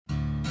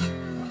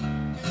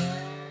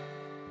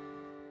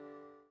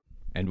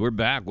And we're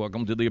back.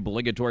 Welcome to the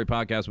obligatory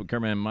podcast with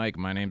Kermit and Myke.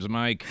 My name's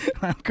Myke.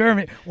 I'm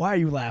Kermit. Why are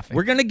you laughing?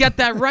 We're going to get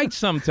that right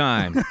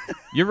sometime.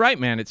 You're right,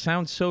 man. It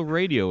sounds so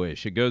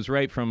radio-ish. It goes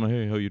right from,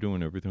 hey, how you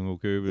doing? Everything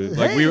okay?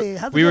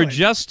 Like we were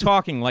just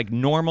talking like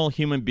normal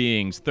human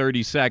beings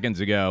 30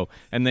 seconds ago,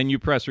 and then you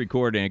press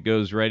record and it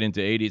goes right into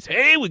 80s.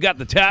 Hey, we got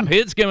the top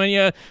hits coming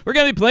you. We're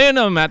going to be playing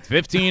them at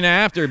 15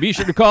 after. Be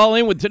sure to call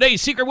in with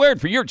today's secret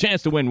word for your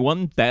chance to win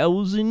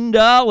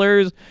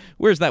 $1,000.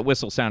 Where's that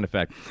whistle sound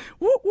effect?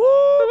 Woo, woo,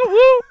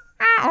 woo.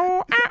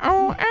 Ow,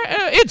 ow,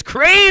 ow. It's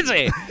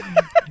crazy.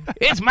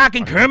 It's Myke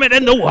and Kermit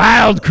and the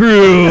Wild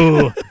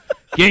Crew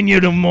getting you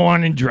the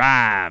morning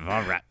drive.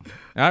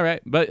 All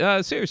right.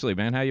 But seriously,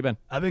 man, how you been?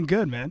 I've been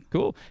good, man.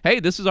 Cool. Hey,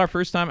 this is our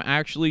first time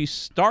actually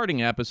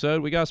starting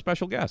episode. We got a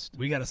special guest.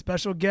 We got a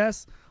special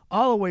guest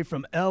all the way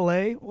from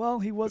L.A. Well,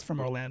 he was from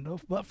Orlando,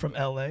 but from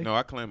L.A. No,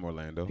 I claim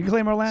Orlando. You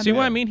claim Orlando? See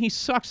what I mean? He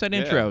sucks at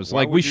intros.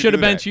 Why Like, would we you should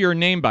have do been that? to your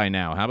name by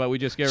now. How about we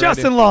just get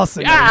Justin ready?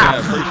 Lawson. Yeah.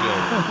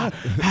 appreciate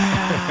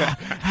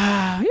it.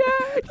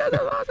 Yeah,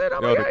 Justin Lawson. Oh,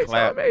 my Yo, God, the he's so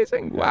clap.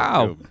 amazing.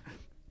 Wow.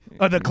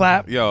 Oh, the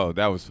clap. Yo,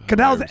 that was. Because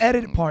that was the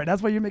hilarious. edit part.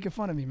 That's why you're making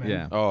fun of me, man.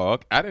 Yeah. Oh,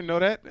 okay. I didn't know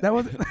that. That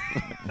wasn't.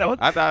 That was.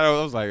 I thought I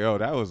was like, oh,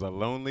 that was a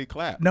lonely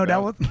clap. No,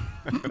 that was.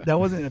 That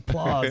wasn't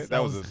applause.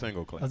 that was a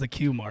single clap. That was a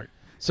cue mark.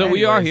 So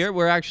we are Anyways. here.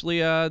 We're actually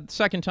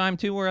second time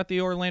too. We're at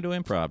the Orlando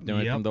Improv,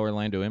 doing it Yep. from the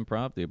Orlando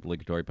Improv, the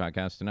obligatory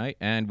podcast tonight.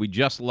 And we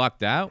just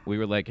lucked out. We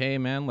were like, hey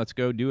man, let's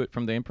go do it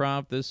from the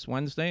Improv this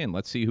Wednesday, and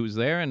let's see who's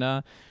there.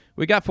 And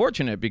we got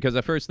fortunate because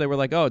at first they were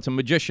like, oh, it's a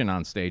magician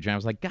on stage, and I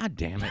was like, God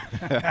damn it.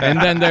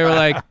 And then they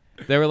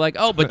were like,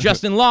 oh, but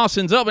Justin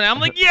Lawson's up, and I'm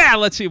like, yeah,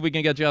 let's see if we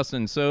can get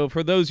Justin. So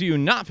for those of you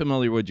not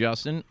familiar with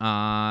Justin,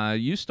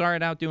 you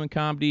started out doing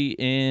comedy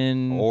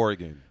in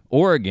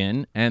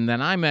Oregon, and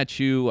then I met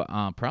you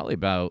probably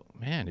about,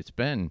 man, it's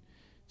been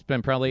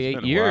probably It's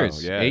 8 been a years.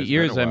 while. Yeah, 8 it's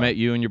years been a I while. met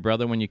you and your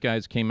brother when you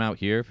guys came out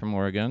here from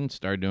Oregon,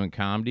 started doing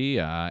comedy,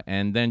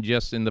 and then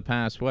just in the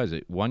past, what is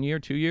it, 1 year,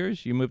 2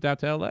 years, you moved out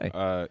to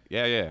L.A.?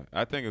 Yeah.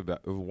 I think it was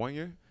 1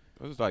 year.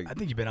 It was like I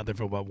think you've been out there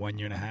for about 1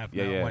 year and a half.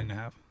 Yeah, now, yeah.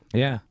 1.5.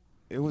 Yeah.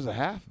 it was a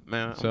half.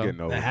 Man, So- I'm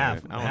getting old. The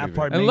half. man. The I don't half even-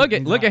 part. And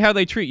Maybe look at not. how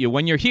they treat you.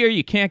 When you're here,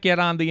 you can't get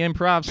on the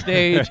improv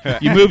stage.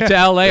 You move to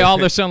L.A., all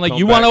of a sudden, like, Come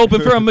you want to back.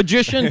 open for a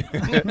magician?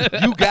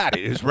 You got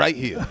it. It's right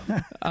here.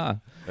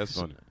 That's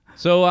funny.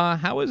 So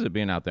how is it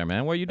being out there,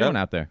 man? What are you doing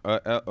out there?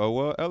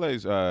 Well,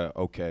 LA's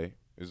okay.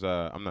 It's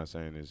I'm not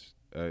saying this.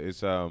 It's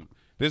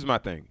this is my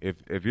thing.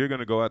 If you're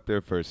gonna go out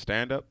there for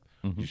stand up,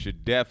 you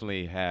should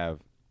definitely have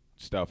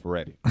stuff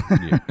ready.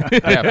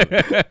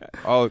 Definitely.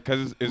 Oh,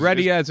 because it's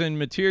Ready it's, as in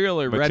material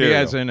or ready Material.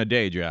 as in a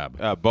day job?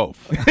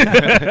 both.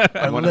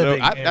 A One of those-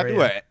 living I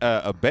do area.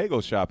 a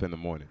bagel shop in the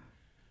morning.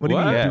 What do you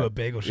mean What? you do a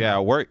bagel shop? Yeah, I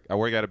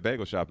work at a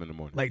bagel shop in the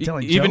morning. Like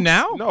telling Even jokes?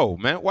 now? No,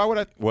 man. Why would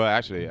I? Well,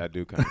 actually, I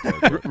do kind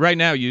of. Right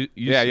now, you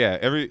Yeah.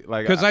 Every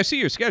like. Because I see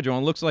your schedule,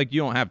 and it looks like you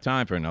don't have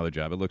time for another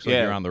job. It looks like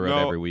Yeah, you're on the road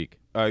no. every week.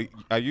 I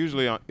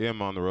usually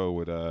am on the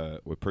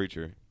road with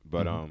Preacher,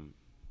 but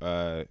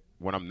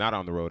when I'm not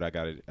on the road,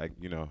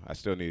 I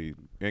still need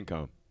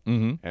income,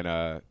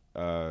 and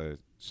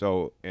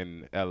so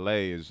in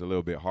LA is a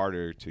little bit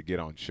harder to get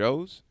on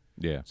shows.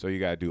 Yeah. So you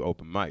gotta do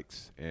open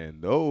mics,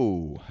 and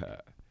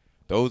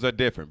those are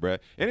different, bruh.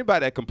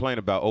 Anybody that complain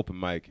about open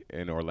mic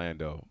in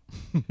Orlando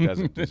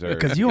doesn't deserve.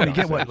 Because you only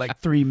get what, like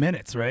 3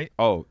 minutes, right?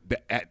 Oh,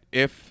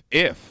 if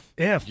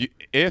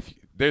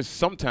there's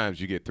sometimes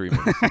you get 3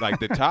 minutes. Like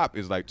the top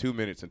is like 2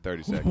 minutes and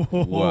 30 seconds.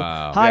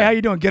 Wow. Hi, Yeah. how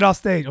you doing? Get off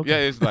stage. Okay. Yeah,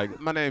 it's like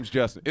my name's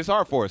Justin. It's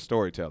hard for a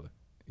storyteller.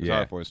 It's Yeah.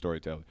 hard for a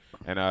storyteller,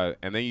 and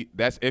then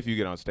that's if you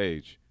get on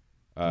stage.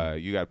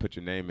 You got to put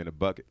your name in a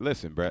bucket.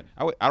 Listen, Brett,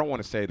 I don't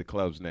want to say the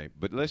club's name,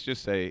 but let's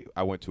just say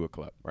I went to a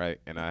club, right?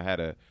 And I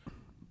had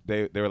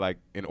they were like,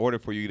 in order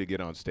for you to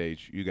get on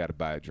stage, you got to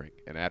buy a drink.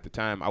 And at the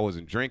time, I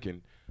wasn't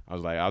drinking. I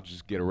was like, I'll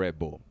just get a Red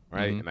Bull,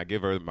 right? And I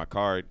give her my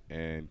card,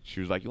 and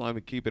she was like, you want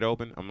me to keep it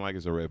open? I'm like,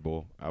 it's a Red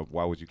Bull.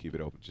 Why would you keep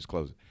it open? Just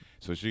close it.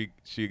 So she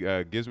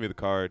gives me the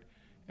card.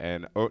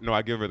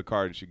 I give her the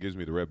card, and she gives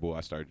me the Red Bull.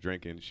 I start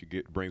drinking. She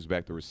brings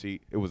back the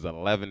receipt. It was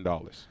 $11.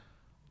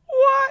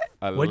 What?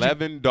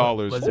 $11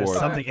 Was for there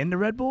something in the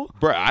Red Bull?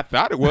 Bruh, I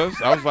thought it was.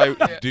 I was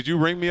like, did you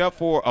ring me up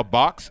for a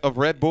box of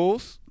Red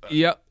Bulls?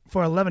 Yep.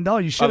 For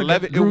 $11, you should have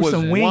 11. It grew was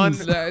some one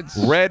wings. That's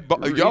Red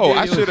Bull. Yo,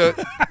 I ridiculous. should have,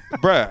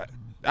 bruh.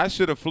 I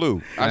should have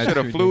flew. I That's should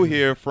have flew ridiculous.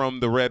 here from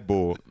the Red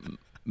Bull.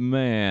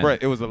 Man.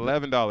 Bruh, it was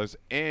 $11,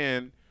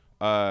 and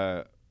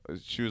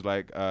she was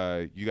like,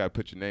 you got to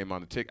put your name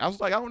on the ticket. I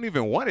was like, I don't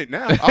even want it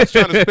now. I was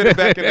trying to spit it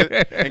back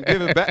and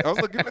give it back. I was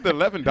like, give me the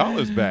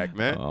 $11 back,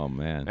 man. Oh,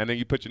 man. And then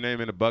you put your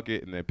name in a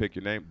bucket, and they pick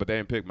your name, but they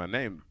didn't pick my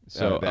name.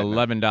 So that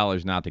night.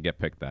 $11 not to get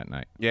picked that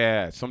night.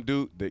 Yeah, some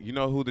dude. You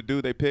know who the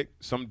dude they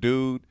picked? Some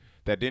dude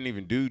that didn't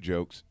even do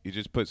jokes. He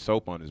just put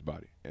soap on his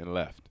body and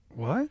left.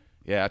 What?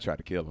 Yeah, I tried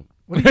to kill him.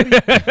 What do you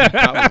mean?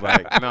 I was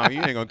like, no,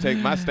 you ain't gonna take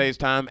my stage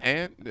time.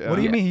 And What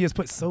do you mean he just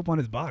put soap on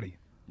his body?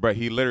 Bro,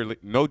 he literally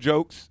no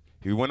jokes.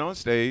 He went on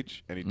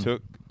stage and he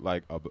took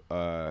like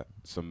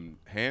some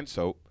hand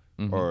soap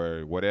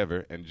or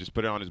whatever and just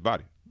put it on his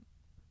body.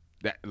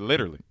 That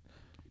literally.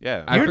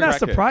 Yeah, You're not crackheads.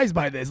 surprised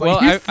by this. Well,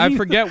 Like, I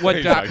forget what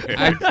Exactly.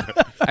 I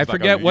Like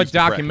forget I'm what used to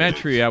crackheads.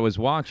 documentary I was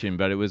watching,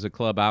 but it was a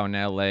club out in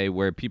L.A.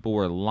 where people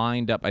were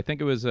lined up. I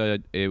think it was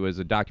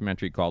a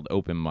documentary called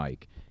Open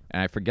Myke,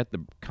 and I forget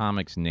the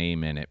comic's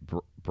name in it,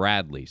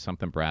 Bradley,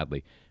 something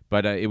Bradley.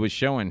 But it was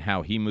showing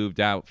how he moved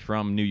out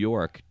from New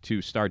York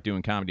to start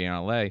doing comedy in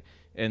L.A.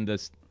 And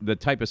the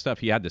type of stuff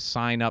he had to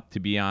sign up to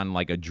be on,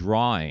 like a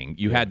drawing.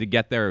 You had to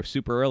get there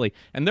super early,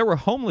 and there were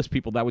homeless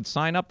people that would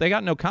sign up. They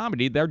got no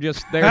comedy. They're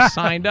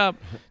signed up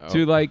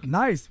to like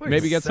nice. Wait,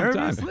 maybe get some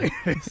time. seriously?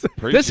 This is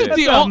Appreciate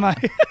the it. only.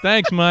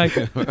 Thanks, Mike.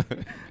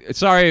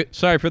 Sorry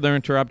for the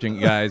interrupting,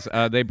 guys.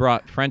 They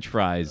brought French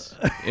fries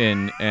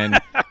in, and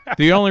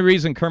the only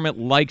reason Kermit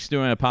likes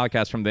doing a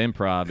podcast from the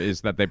Improv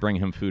is that they bring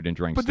him food and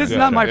drinks. But this to is him.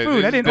 not my It- food.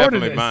 it's I didn't order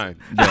definitely this. mine.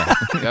 Yeah.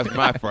 That's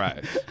my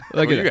fries.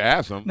 Look You at can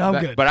have some. No,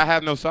 I'm good. But I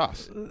have no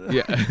sauce.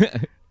 Yeah.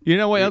 You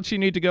know what else you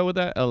need to go with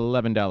that?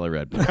 $11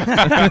 Red Bull.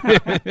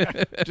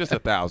 Just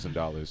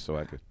 $1,000 so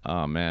I could.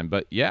 Oh man,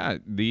 but yeah,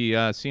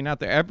 the scene out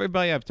there.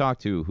 Everybody I've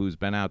talked to who's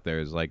been out there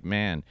is like,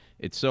 man,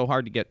 it's so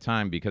hard to get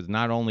time because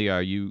not only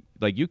are you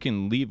like you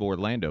can leave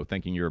Orlando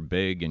thinking you're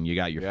big and you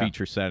got your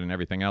feature set and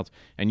everything else,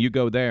 and you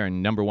go there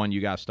and number one,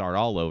 you got to start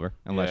all over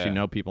unless you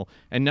know people,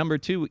 and number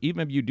two,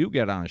 even if you do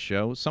get on a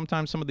show,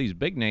 sometimes some of these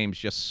big names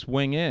just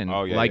swing in,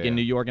 in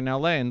New York and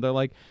L.A. and they're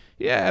like,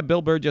 yeah,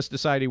 Bill Burr just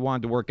decided he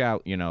wanted to work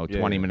out,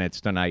 20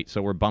 minutes tonight,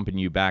 so we're bumping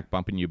you back.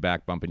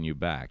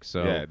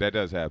 So Yeah, that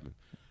does happen.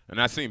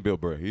 And I seen Bill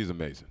Burr. He's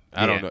amazing.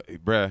 I don't know,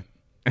 bruh.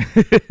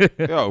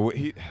 Yo,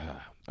 he.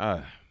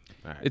 All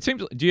right. It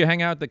seems. Do you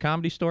hang out at the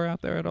Comedy Store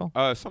out there at all?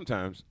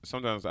 Sometimes I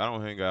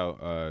don't hang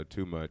out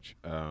too much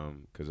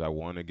because I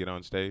want to get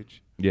on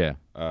stage. Yeah.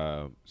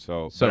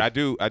 But I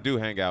do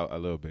hang out a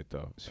little bit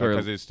though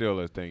because it's still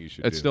a thing you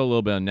should do. It's still a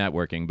little bit of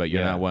networking, but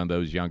you're not one of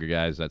those younger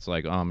guys that's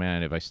like, oh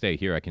man, if I stay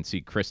here, I can see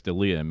Chris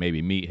D'Elia and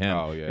maybe meet him.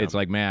 Oh, yeah. It's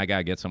like, man, I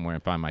gotta get somewhere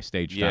and find my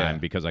stage time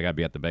because I gotta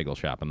be at the bagel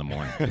shop in the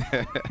morning.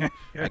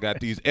 I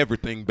got these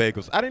everything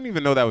bagels. I didn't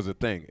even know that was a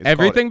thing. It's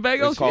Everything called,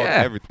 bagels? It's called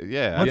Yeah. everything.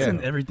 Yeah. What's yeah.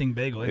 in everything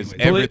bagel It's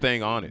anyway?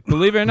 everything on it.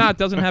 Believe it or not, it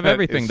doesn't have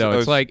everything though.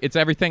 It's like it's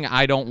everything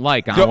I don't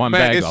like on one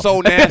man, bagel. it's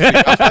so nasty.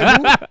 I was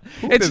like,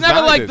 who It's never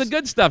designed like this? the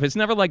good stuff. It's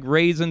never like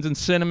raisins and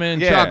cinnamon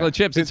and Yeah. chocolate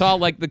chips. It's all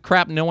like the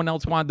crap no one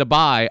else wanted to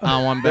buy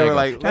on one They bagel. were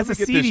like, That's let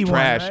me a get this seedy one,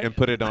 trash right? and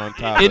put it on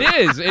top. it of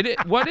is.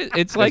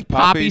 It's like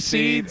poppy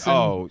seeds.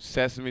 and-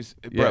 sesame.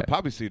 Yeah. Bro,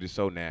 poppy seed is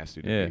so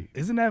nasty to Yeah. me.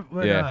 Isn't that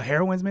what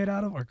heroin's made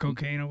out of, or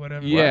cocaine or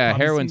whatever? Yeah,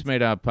 Poppy heroin's seeds?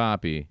 made out of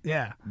poppy.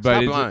 Yeah, But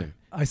Stop it's- lying.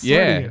 I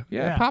swear to you.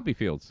 Yeah, poppy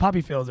fields.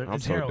 Poppy fields are I'm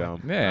it's so heroin.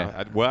 dumb.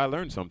 Yeah. I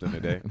learned something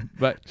today.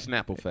 But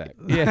Snapple fact.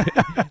 yeah,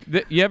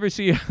 you ever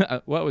see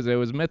what was it? It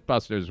was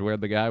MythBusters where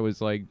the guy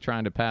was like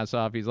trying to pass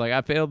off. He's like,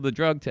 I failed the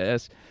drug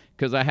test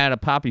because I had a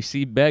poppy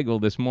seed bagel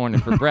this morning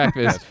for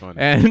breakfast. That's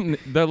funny. And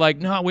they're like,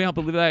 no, we don't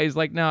believe that. He's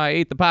like, no, I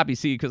ate the poppy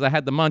seed because I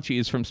had the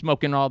munchies from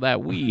smoking all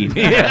that weed.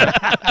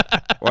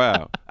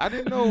 Wow. I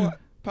didn't know.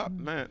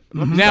 Man.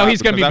 let me Now stop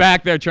he's gonna be because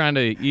back there trying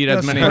to eat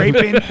as many.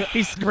 Scraping,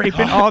 he's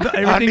scraping all the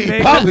I everything need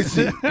bagel. poppy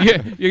seed.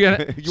 You're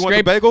gonna You want the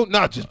scrape bagel?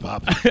 Not just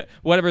poppy.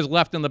 whatever's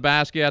left in the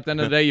basket. At the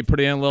end of the day, you put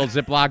it in a little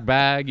Ziploc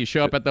bag. You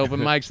show up at the open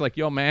mics like,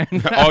 yo, man.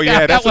 Oh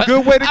yeah, that's a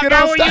good way to I get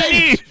got on what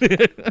you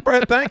stage.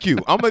 Brett, thank you.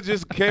 I'm gonna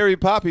just carry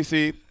poppy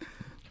seed.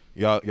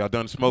 Y'all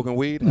done smoking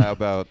weed? How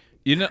about?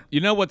 You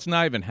know what's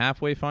not even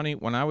halfway funny?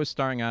 When I was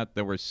starting out,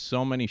 there were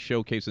so many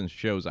showcases and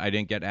shows I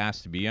didn't get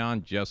asked to be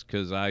on just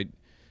because I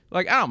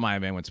don't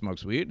mind if anyone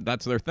smokes weed.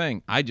 That's their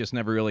thing. I just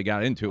never really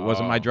got into it. It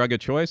wasn't my drug of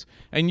choice.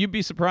 And you'd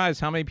be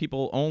surprised how many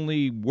people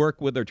only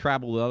work with or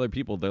travel with other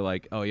people. They're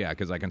like, oh, yeah,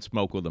 because I can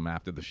smoke with them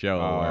after the show.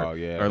 Oh, or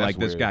yeah, or that's like,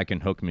 this weird. guy can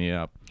hook me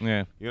up.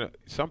 Yeah. You know,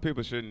 some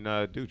people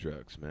shouldn't do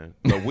drugs, man.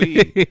 But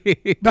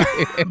weed,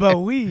 But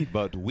weed.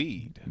 but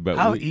weed, But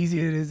How we- easy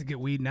it is to get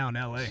weed now in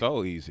L.A.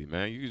 so easy,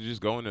 man. You can just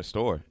go in the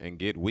store and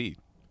get weed.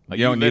 Like,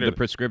 you don't need the literally-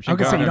 prescription I'm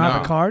gonna say card. you don't have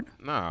Nah. a card.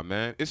 Nah,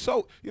 man. It's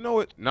so you know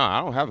what? Nah,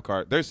 I don't have a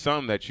card. There's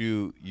some that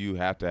you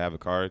have to have a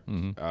card,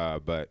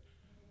 but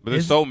there's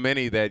Is- so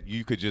many that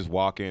you could just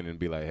walk in and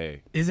be like,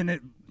 hey. Isn't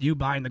it you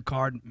buying the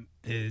card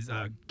is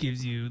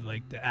gives you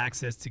like the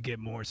access to get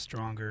more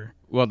stronger?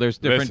 Well, there's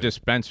different Listen,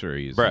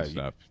 dispensaries bruh, and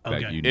stuff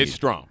okay. that you need. It's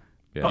strong.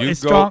 Yeah. Oh, You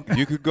it's go, strong?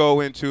 You could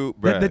go into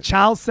The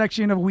child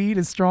section of weed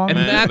is strong. And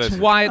Man, that's listen.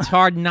 why it's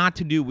hard not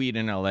to do weed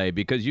in LA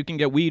because you can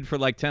get weed for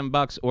like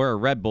 $10 or a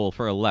Red Bull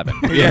for 11.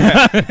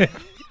 Yeah.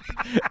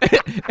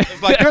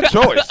 It's like your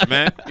choice,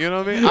 man. You know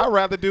what I mean? I'd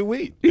rather do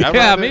weed. I'd Yeah,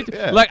 rather- me too.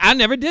 yeah. Like I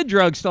never did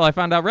drugs till I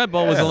found out Red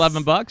Bull was Yes.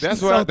 $11. That's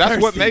So what.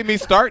 That's what thirsty. made me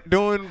start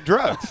doing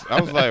drugs. I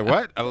was like,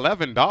 "What?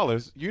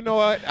 $11? You know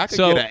what? I could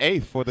So- get an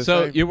eighth for the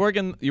So same." you work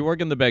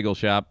in the bagel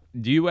shop.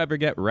 Do you ever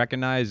get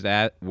recognized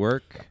at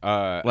work?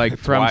 Like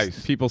from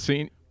twice. people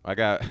seeing? I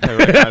got. They're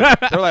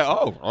like,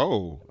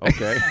 "Oh,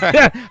 okay."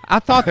 I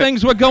thought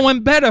things were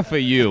going better for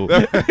you.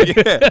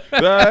 Yeah.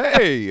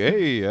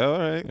 Hey, all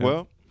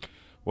right.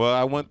 Well,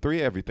 I won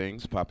 3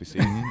 everythings, Poppy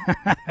seed.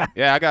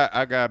 Yeah,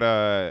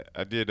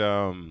 I did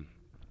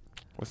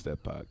what's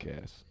that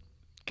podcast?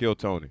 Kill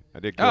Tony. I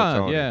did Kill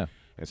Tony. Yeah.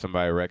 And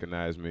somebody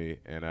recognized me,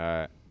 and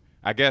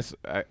I guess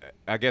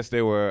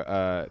they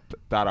were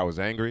thought I was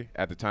angry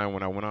at the time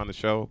when I went on the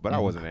show, but I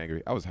wasn't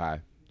angry. I was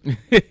high.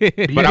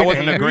 But I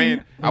wasn't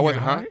agreeing. I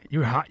wasn't high.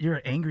 You're hot.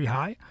 You're angry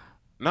high.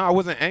 No, I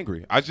wasn't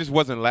angry. I just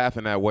wasn't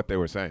laughing at what they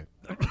were saying.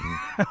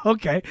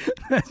 Okay,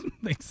 that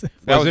makes sense.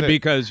 Was it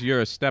because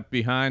you're a step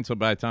behind, so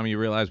by the time you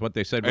realize what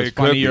they said was It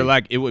funny, could you're be.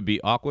 like, it would be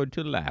awkward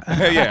to laugh.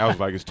 Yeah, I was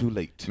like, it's too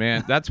late.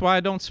 Man, that's why I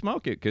don't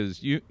smoke it,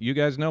 because you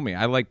guys know me.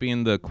 I like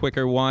being the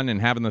quicker one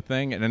and having the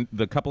thing. And then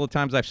the couple of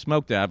times I've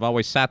smoked it, I've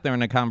always sat there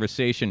in a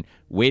conversation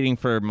waiting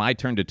for my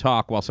turn to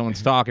talk while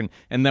someone's talking.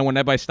 And then when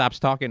everybody stops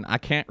talking, I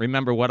can't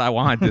remember what I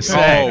wanted to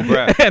say. Oh,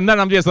 bruh. And then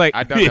I'm just like,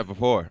 I've done that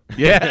before.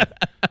 Yeah.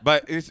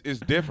 But it's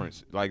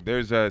different. Like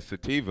there's a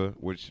sativa,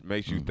 which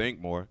makes you think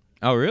more.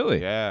 Oh, really?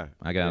 Yeah.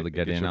 I gotta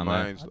get in your on that.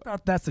 minds- I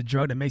thought that's a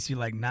drug that makes you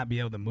like not be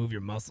able to move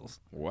your muscles.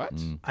 What?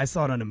 I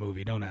saw it on a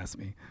movie. Don't ask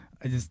me.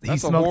 That's he a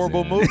smokes,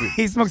 horrible movie.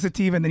 He smoked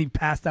sativa and then he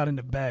passed out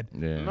into bed.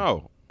 Yeah.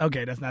 No.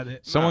 Okay, that's not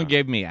it. Someone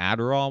gave me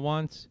Adderall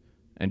once,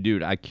 and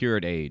dude, I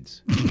cured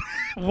AIDS.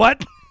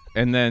 What?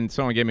 And then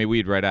someone gave me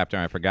weed right after,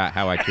 and I forgot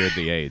how I cured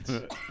the AIDS.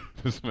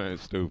 This man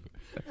is stupid.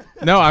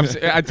 No, I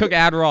took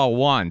Adderall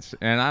once,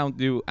 and I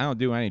don't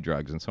do any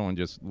drugs. And someone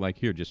just like,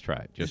 here, just try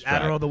it. Just Is try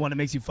Adderall it. the one that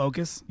makes you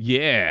focus?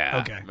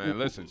 Yeah. Okay. Man,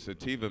 listen,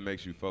 sativa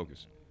makes you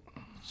focus.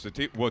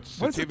 Sativa What's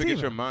gets sativa?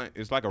 your mind.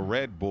 It's like a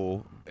Red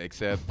Bull,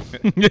 except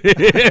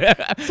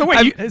So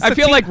wait, I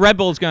feel like Red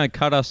Bull's gonna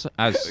cut us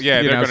as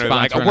yeah, they're gonna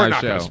like, sponsoring we're our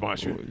not show. gonna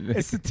sponsor you.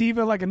 is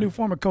sativa like a new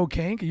form of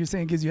cocaine? Because you're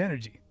saying it gives you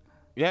energy.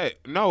 Yeah,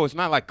 no, it's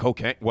not like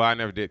cocaine. Well, I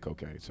never did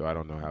cocaine, so I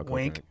don't know how.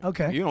 Wink.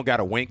 Cocaine. Okay. You don't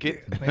gotta wink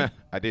it. Wink.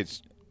 I did.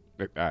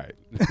 All right.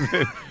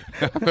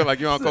 I feel like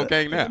you're on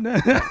cocaine now.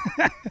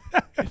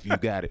 If you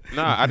got it.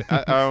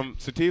 No,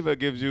 sativa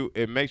gives you.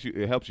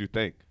 It helps you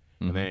think.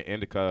 And then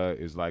indica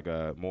is like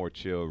a more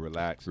chill,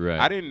 relaxed. Right.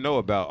 I didn't know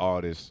about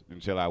all this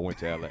until I went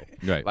to LA.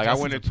 Right. Like I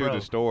Justin's went a into pro. the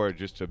store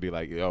just to be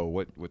like, yo,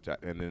 what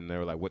and then they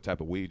were like, what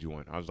type of weed you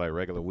want? I was like,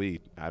 regular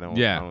weed. I don't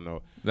know.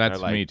 And That's they're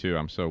like, me too.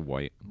 I'm so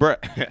white. Bruh.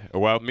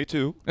 Well, me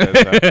too.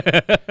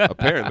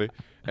 Apparently.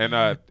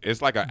 And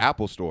it's like an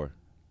Apple store.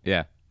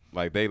 Yeah.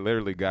 Like they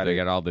literally got They it.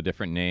 got all the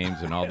different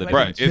names and all the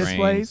Like different displays?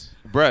 strains.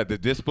 Displays? Bruh, the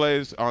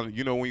displays on,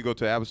 when you go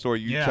to the Apple store,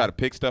 you Yeah. try to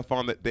pick stuff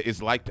on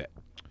it's like that.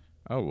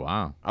 Oh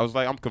wow. I was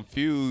like, I'm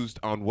confused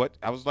on what.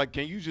 I was like,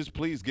 can you just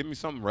please give me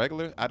something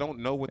regular? I don't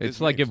know what this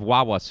It's like means. if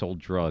Wawa sold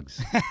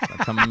drugs.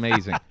 That's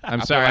amazing. I'm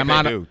feel sorry.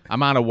 like they do.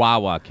 I'm on a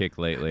Wawa kick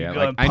lately. You I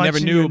go and never punch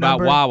in knew your about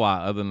number? Wawa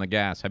other than the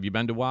gas. Have you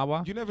been to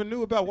Wawa? You never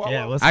knew about Wawa?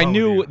 Yeah, what's I wrong with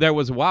knew you? there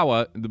was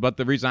Wawa, but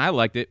the reason I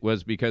liked it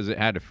was because it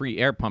had a free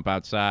air pump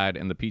outside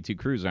and the PT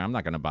Cruiser. I'm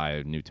not going to buy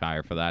a new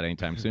tire for that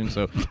anytime soon.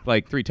 So,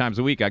 like 3 times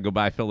a week, I go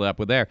by, fill it up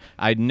with air.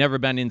 I'd never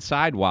been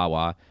inside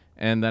Wawa,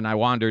 and then I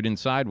wandered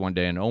inside one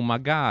day, and oh my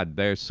God,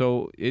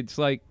 it's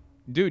like,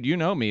 dude, you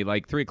know me.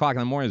 Like 3 o'clock in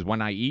the morning is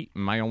when I eat.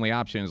 And my only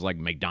option is like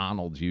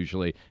McDonald's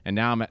usually. And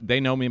now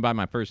they know me by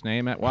my first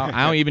name at Wawa.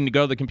 I don't even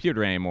go to the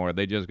computer anymore.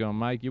 They just go,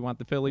 Myke, you want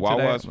the Philly today?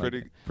 Wawa's I'm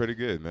like, pretty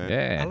good, man.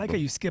 Yeah. I like how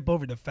you skip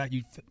over the fact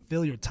you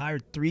fill your tire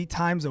 3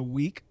 times a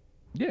week.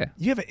 Yeah.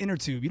 You have an inner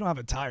tube. You don't have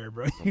a tire,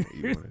 bro. Eat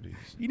one of these.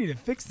 You need to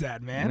fix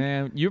that, man.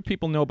 Man, your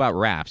people know about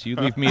rafts. You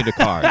leave me to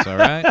cars, all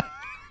right?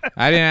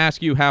 I didn't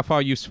ask you how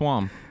far you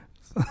swum.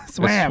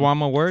 Swam. Is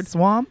swum a word?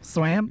 Swam.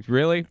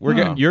 Really?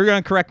 No. You're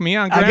gonna correct me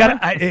on I grammar?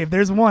 got. If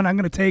there's one, I'm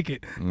gonna take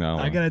it. No.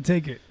 I gotta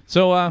take it.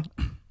 So,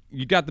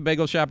 you got the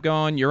bagel shop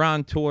going. You're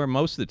on tour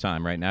most of the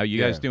time right now. You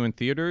guys Yeah. doing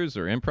theaters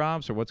or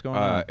improvs or what's going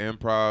on?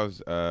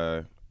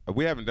 Improvs.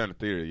 We haven't done a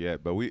theater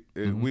yet, but we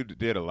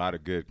did a lot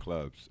of good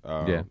clubs.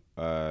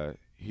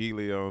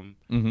 Helium.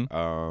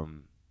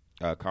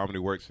 Comedy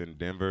Works in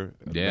Denver.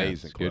 Yeah, Amazing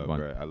it's a good club, one.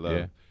 bro. I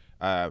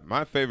love.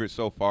 My favorite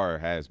so far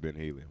has been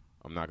Helium.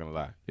 I'm not gonna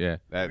lie. Yeah.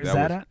 Where's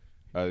that at?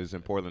 It's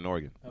in Portland,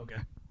 Oregon. Okay.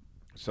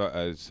 So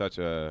it's such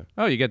a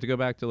Oh, you get to go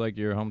back to like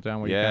your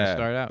hometown where you kind of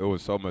started out. It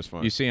was so much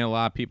fun. You seeing a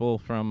lot of people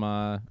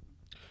from?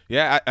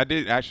 Yeah, I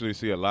did actually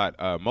see a lot.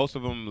 Most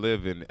of them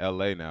live in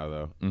L.A. now,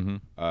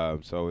 though.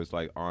 So it's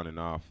like on and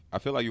off. I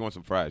feel like you want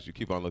some fries. You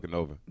keep on looking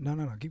over.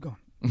 No. Keep going.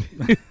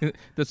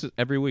 This is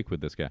every week with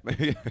this guy.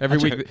 Every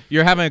week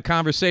you're having a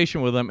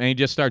conversation with him, and he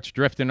just starts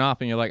drifting off,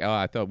 and you're like, "Oh,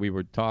 I thought we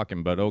were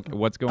talking, but okay,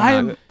 what's going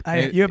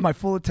on?" You have my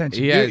full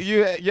attention. Yeah.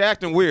 You're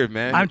acting weird,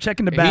 man. I'm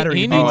checking the battery.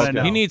 He if you wanna needs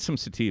know. he needs some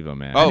sativa,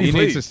 man. Oh, he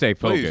please, needs to stay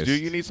please, focused.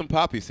 dude, you need some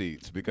poppy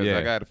seeds because Yeah.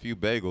 I got a few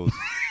bagels.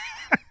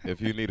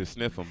 If you need to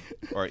sniff them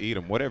or eat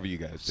them, whatever you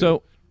guys do.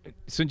 So,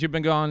 since you've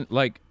been gone,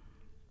 like,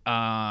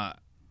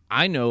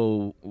 I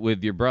know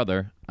with your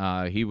brother,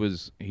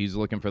 he's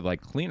looking for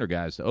like cleaner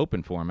guys to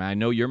open for him. I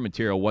know your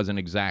material wasn't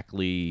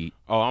exactly.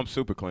 Oh, I'm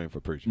super clean for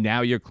preaching. Now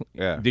you're.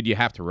 Yeah. Did you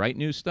have to write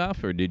new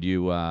stuff, or did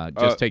you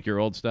just take your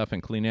old stuff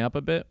and clean it up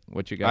a bit?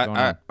 What you got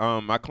going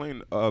on? I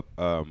cleaned up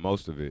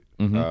most of it.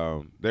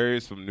 Mm-hmm. There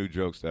is some new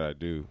jokes that I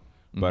do,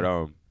 but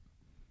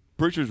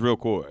Preacher's real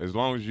cool. As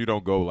long as you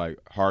don't go like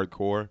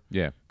hardcore.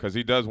 Yeah. Because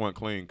he does want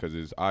clean because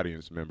his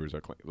audience members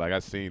are clean. Like I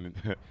seen,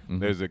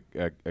 there's a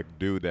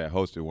dude that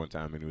hosted one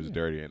time and it was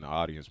dirty, and the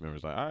audience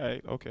members like, all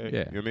right, okay. Yeah.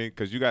 You know what I mean?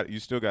 Because you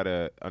still got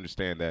to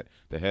understand that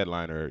the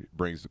headliner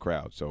brings the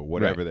crowd. So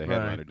whatever the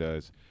headliner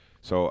does.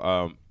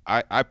 So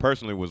I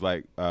personally was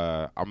like,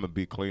 I'm gonna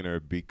be cleaner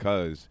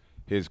because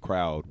his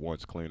crowd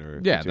wants cleaner.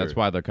 Yeah, material. that's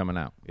why they're coming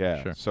out.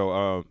 Yeah. Sure.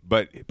 So,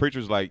 but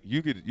Preacher's like,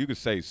 you could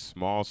say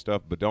small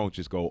stuff, but don't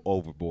just go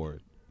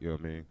overboard. You know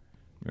what I mean?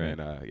 Right.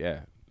 And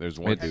yeah, there's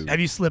one dude. Have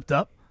you slipped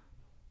up?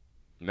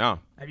 No.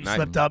 Have you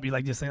slipped up? You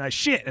like just saying like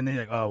shit, and then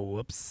you're like, oh,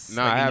 whoops.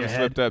 No, like I in haven't your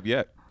slipped head? up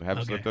yet. I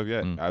haven't slipped up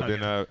yet.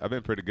 I've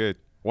been pretty good.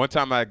 One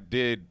time I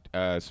did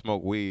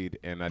smoke weed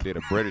and I did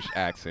a British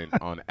accent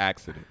on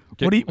accident.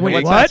 What's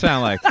What's that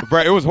sound like?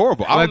 Bro, it was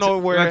horrible. I don't know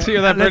where. Let's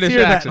hear that Let's British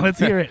hear accent. that. Let's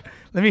hear it.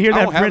 Let me hear I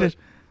that don't have British. it.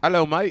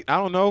 Hello, mate. I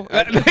don't know.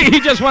 He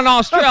just went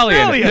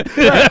Australian.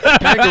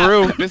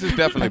 Kangaroo. This is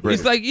definitely British.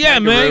 He's like, yeah,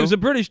 man, he was a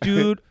British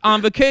dude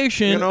on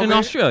vacation You know in me?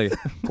 Australia.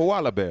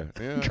 Koala bear.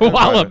 Yeah,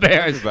 Koala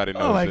bears. Everybody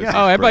knows Oh, my this. God.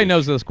 Oh, everybody British.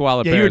 knows those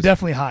koala Yeah, bears. you were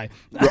definitely high.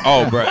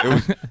 Oh, bro. It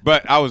was,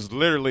 but I was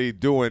literally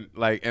doing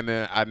like, and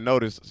then I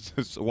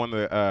noticed one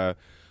of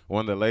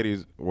the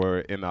ladies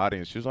were in the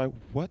audience. She was like,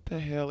 "What the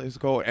hell is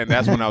going?" And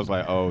that's when I was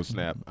like, "Oh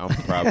snap! I'm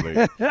probably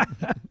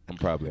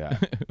high."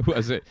 Who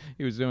was it?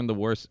 He was doing the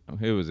worst.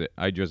 Who was it?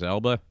 Idris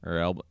Elba or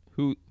Elba?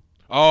 Who?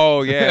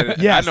 Oh yeah,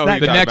 Yes, I know that who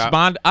The you're next talking about.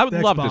 Bond. I would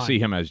Next love to Bond. see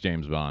him as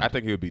James Bond. I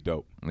think he would be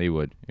dope. He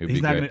would. It would He's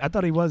be not great. gonna. I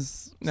thought he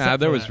was. Nah, set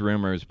there for was that.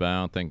 rumors, but I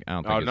don't think Oh,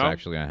 it's no?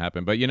 actually gonna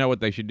happen. But you know what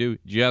they should do?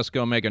 Just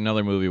go make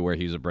another movie where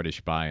he's a British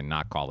spy and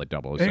not call it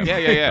 007.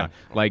 Yeah.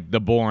 Like The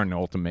Bourne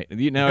Ultimate.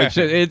 You know,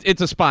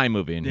 it's a spy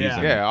movie, and he's Yeah.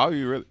 in it. Yeah, all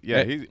you really.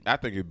 Yeah, Hey. I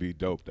think it'd be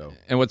dope though.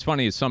 And what's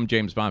funny is some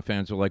James Bond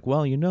fans are like,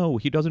 well, you know,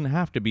 he doesn't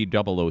have to be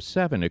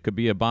 007. It could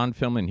be a Bond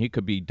film, and he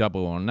could be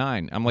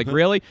 009. I'm like,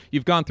 really?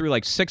 You've gone through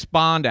like 6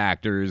 Bond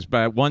actors,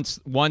 but once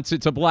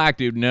it's a black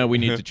dude, no, we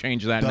need to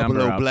change that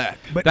number up. black.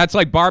 But- That's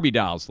like Barbie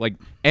dolls. Like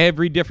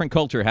every different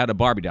culture had a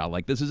Barbie doll.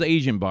 Like this is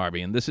Asian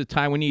Barbie, and this is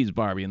Taiwanese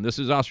Barbie, and this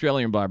is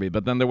Australian Barbie.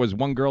 But then there was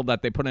one girl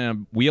that they put in a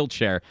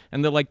wheelchair,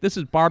 and they're like, this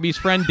is Barbie's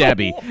friend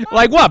Debbie.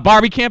 Like what?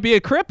 Barbie can't be a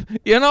Crip?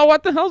 You know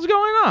what the hell's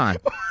going on?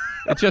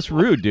 It's just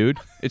rude, dude.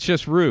 It's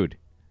just rude.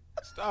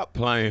 Stop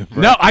playing,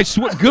 bro. No, I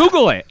swear.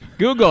 Google it.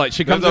 Google it.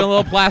 She comes in a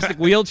little plastic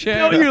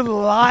wheelchair. No, you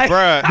lie.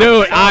 Bruh,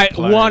 Dude, I stop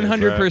playing,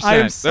 100%. I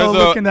am so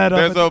looking that up.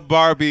 There's a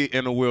Barbie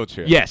in a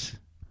wheelchair. Yes.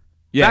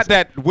 Yes. Not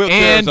that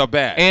wheelchairs are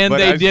bad. And but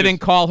they it's didn't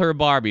just- call her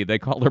Barbie. They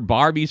called her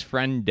Barbie's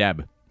friend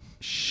Deb.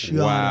 Shut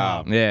Wow.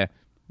 up. Yeah.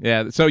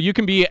 Yeah. So you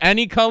can be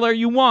any color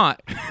you want.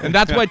 And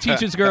that's what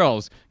teaches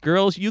girls.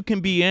 Girls, you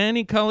can be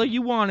any color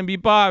you want and be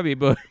Barbie,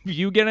 but if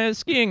you get in a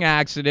skiing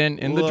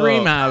accident in the Whoa.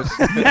 dream house,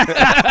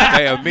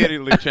 They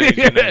immediately changed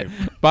the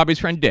name. Barbie's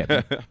friend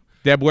Deb.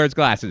 Deb wears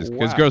glasses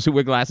because Wow. girls who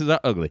wear glasses are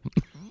ugly.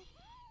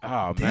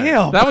 Oh man.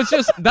 Damn. That was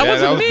just that Yeah,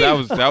 wasn't me. that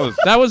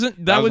wasn't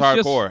was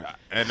just hardcore.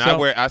 And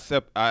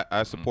so-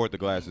 I support the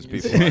glasses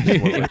people. I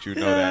just want to let you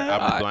know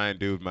that I'm a blind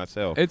dude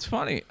myself. It's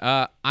funny.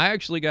 I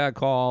actually got a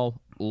call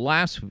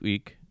last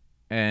week,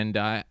 and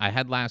I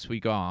had last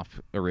week off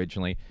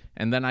originally,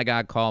 and then I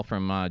got a call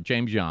from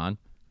James John,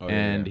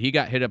 and he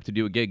got hit up to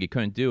do a gig. He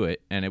couldn't do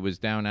it, and it was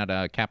down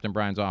at Captain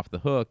Brian's Off the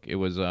Hook. It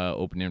was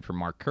opening for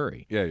Mark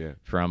Curry. Yeah.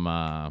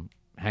 From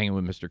Hanging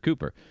with Mr.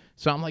 Cooper.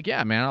 So I'm like,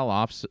 yeah, man,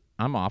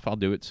 I'm off. I'll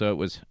do it. So it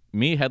was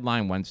me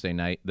headline Wednesday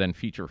night, then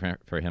feature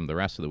for him the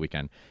rest of the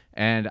weekend.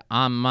 And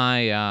on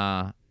my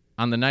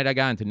on the night I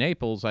got into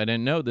Naples, I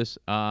didn't know this.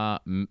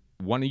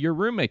 One of your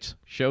roommates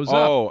shows up.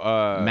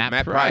 Oh,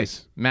 Matt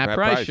Price. Matt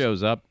Price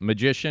shows up,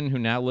 magician who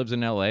now lives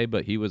in L.A.,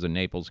 but he was a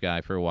Naples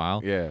guy for a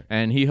while. Yeah.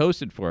 And he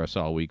hosted for us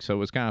all week, so it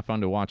was kind of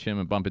fun to watch him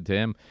and bump into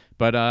him.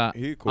 But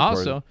He a cool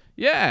also,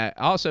 person.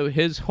 also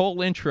his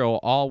whole intro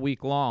all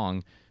week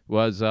long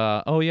was,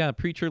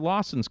 Preacher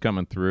Lawson's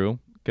coming through,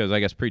 because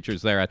I guess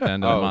Preacher's there at the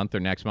end of the month or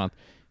next month.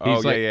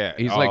 He's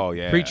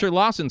He's Preacher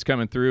Lawson's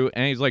coming through,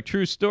 and he's like,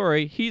 true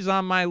story, he's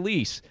on my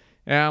lease.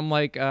 And I'm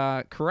like,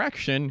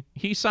 correction,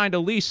 he signed a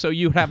lease so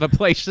you have a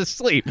place to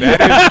sleep. That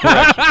is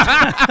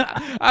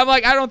correction. I'm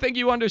like, I don't think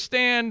you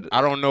understand.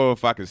 I don't know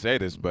if I can say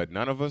this, but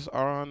none of us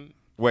are on.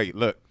 Wait,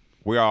 look,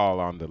 we're all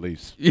on the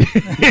lease.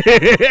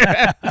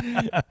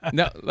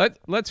 No,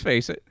 let's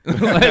face it.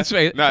 Let's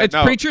face it. It's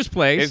Preacher's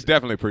place. It's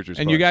definitely Preacher's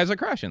and place. you guys are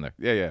crushing there.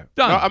 Yeah.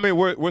 Done. No, I mean,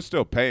 we're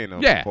still paying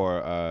them Yeah.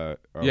 for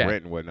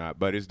rent and whatnot,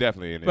 but it's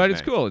definitely in his But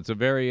it's name. cool. It's a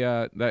very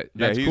that's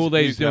he's- cool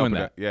that he's doing helping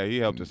that. out. Yeah, he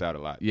helped us out a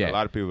lot. Yeah. A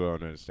lot of people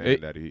don't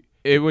understand that he.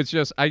 It was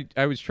just I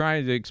was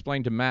trying to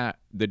explain to Matt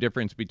the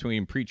difference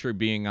between Preacher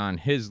being on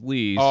his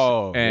lease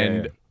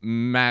and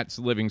Matt's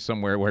living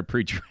somewhere where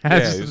Preacher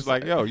has. Yeah, it's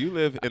like, yo, you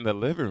live in the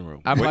living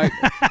room. I'm like,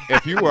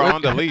 if you were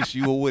on the lease,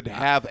 you would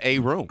have a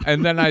room.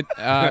 and then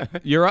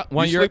you're up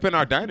when you you're sleep in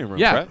our dining room,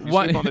 Yeah, Brett. You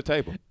sleep on the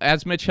table.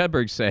 As Mitch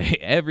Hedberg say,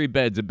 every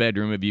bed's a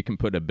bedroom if you can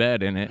put a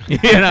bed in it.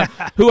 You know,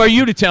 who are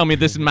you to tell me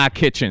this is my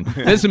kitchen?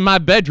 This is my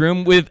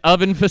bedroom with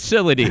oven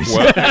facilities.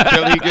 Well,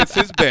 until he gets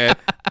his bed.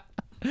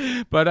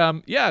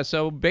 But yeah,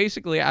 so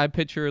basically I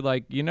picture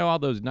like, all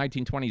those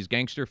 1920s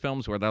gangster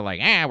films where they're like,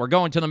 we're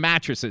going to the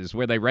mattresses,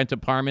 where they rent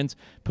apartments,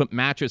 put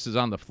mattresses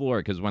on the floor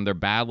because when they're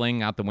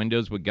battling out the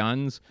windows with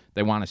guns,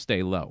 they want to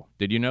stay low.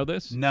 Did you know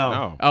this?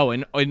 No. Oh,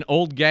 in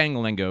old gang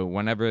lingo,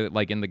 whenever,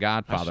 like in The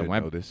Godfather,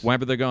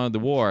 whenever they're going to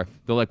the war,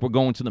 they're like, we're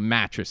going to the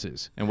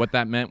mattresses. And what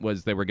that meant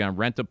was they were going to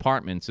rent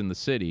apartments in the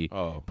city,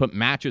 put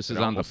mattresses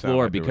on the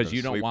floor because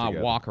you don't want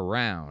to walk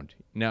around.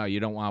 No, you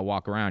don't want to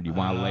walk around. You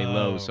want to lay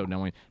low so no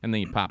one, and then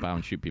you pop out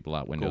and shoot people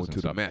out windows and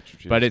stuff.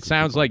 But it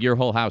sounds like your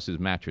whole house is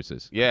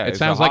mattresses. Yeah, it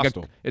sounds like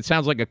it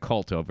sounds like a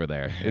cult over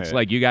there. It's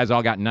like you guys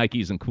all got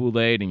Nikes and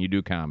Kool-Aid and you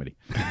do comedy.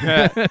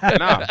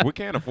 Nah, we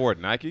can't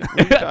afford Nike. What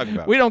are you talking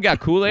about? We don't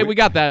got Kool-Aid. We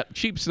got that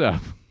cheap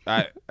stuff.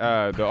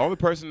 The only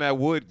person that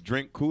would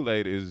drink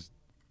Kool-Aid is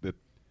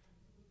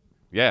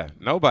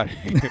nobody.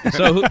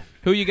 So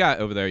who you got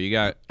over there? You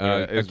got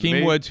Akeem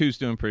me. Woods, who's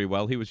doing pretty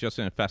well. He was just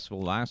in a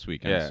festival last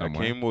weekend. Yeah,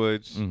 somewhere. Akeem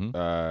Woods.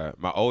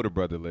 My older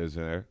brother lives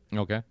there.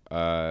 Okay.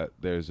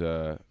 There's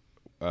a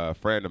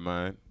friend of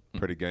mine,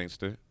 pretty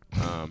gangster.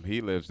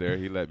 He lives there.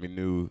 He let me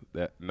know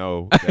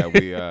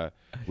that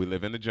we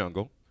live in the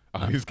jungle.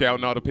 He's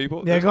counting all the people.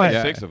 Yeah, There's go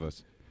ahead. 6 of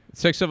us.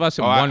 6 of us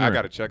in Oh, one I room.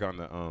 got to check on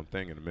the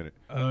thing in a minute.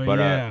 Oh, But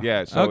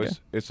yeah. so Okay.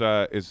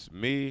 it's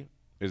me,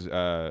 is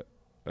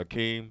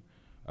Akeem,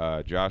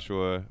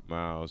 Joshua,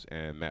 Miles,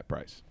 and Matt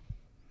Price.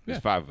 There's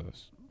 5 of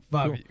us.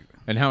 Cool.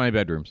 And how many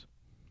bedrooms?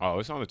 Oh,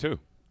 it's only 2.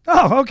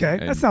 Oh, okay.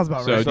 And That sounds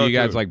about so right. do you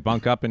guys too. like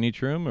bunk up in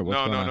each room or what's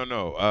going on?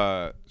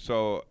 No.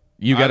 So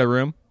You got a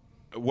room?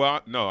 Well,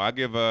 no, I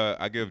give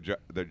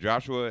the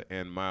Joshua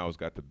and Miles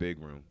got the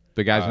big room.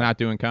 The guys not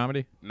doing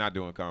comedy? Not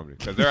doing comedy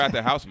because they're at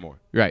the house more.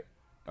 Right.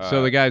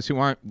 So the guys who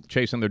aren't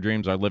chasing their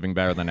dreams are living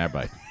better than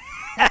everybody.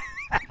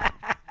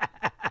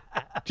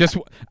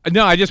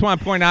 I just want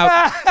to point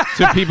out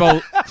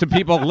to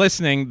people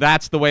listening,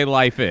 that's the way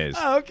life is.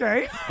 Oh,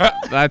 okay.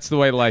 That's the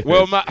way life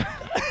Well, is.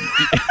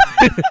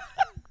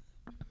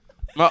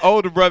 my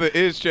older brother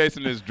is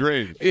chasing his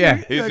dreams.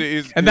 Yeah.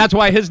 And that's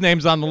why his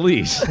name's on the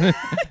lease.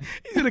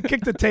 He's going to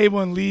kick the table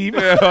and leave.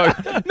 No,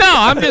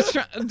 I'm just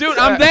dude,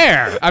 I'm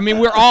there. I mean,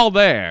 we're all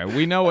there.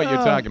 We know what you're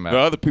talking the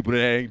about. other people that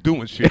ain't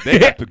doing shit, they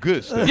got the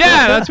good stuff.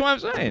 Yeah, that's what I'm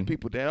saying.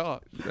 People that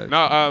are.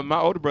 No, my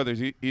older brother,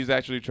 he's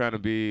actually trying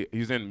to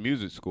he's in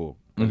music school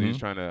because he's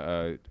trying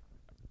to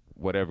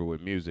whatever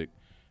with music,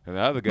 and the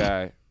other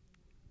guy,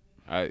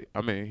 I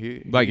mean he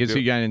Is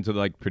he getting into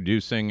like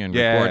producing and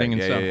recording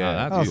and stuff? Yeah.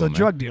 That's Oh, so cool, man.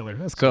 drug dealer.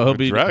 That's So cool. he'll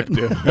be drug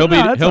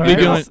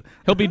dealer.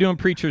 he'll be doing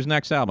Preacher's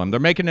next album. They're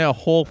making it a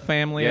whole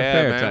family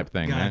affair man. type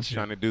thing, man. Gotcha.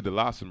 trying to do the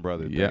Lawson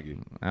brothers. Yeah,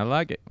 thingy. I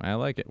like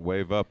it.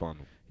 Wave up on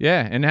them.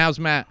 Yeah, and how's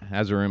Matt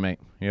as a roommate?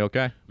 You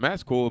okay?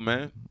 Matt's cool,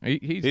 man.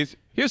 Here's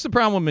the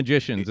problem with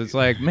magicians. It's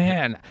like,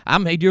 man, I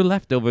made your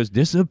leftovers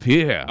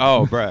disappear.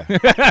 Oh, bruh.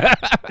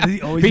 Is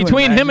he always doing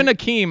Between him and magic?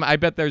 Akeem, I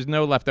bet there's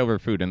no leftover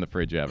food in the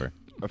fridge ever.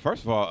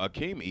 First of all,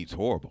 Akeem eats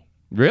horrible.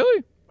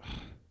 Really?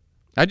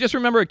 I just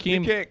remember He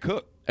Akeem. can't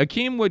cook.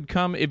 Akeem would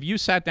come if you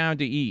sat down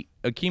to eat.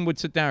 Akeem would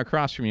sit down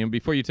across from you, and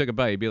before you took a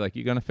bite, he'd be like,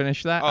 "You gonna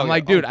finish that?" I'm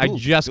like, "Dude, I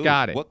just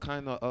got it." What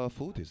kind of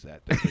food is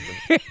that? That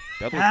looks great.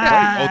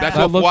 Oh, that's That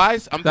a looks-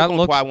 twice. I'm that just gonna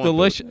looks try one.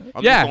 delicious.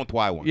 I'm Yeah. just gonna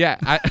try one. Yeah,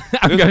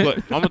 I'm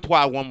gonna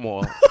try one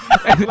more.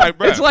 Like,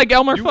 bruh, it's like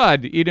Elmer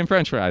Fudd eating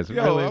French fries. It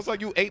Yo, really I is. was like,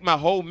 you ate my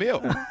whole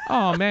meal.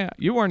 Oh man,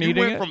 you weren't You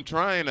eating went it. from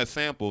trying a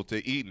sample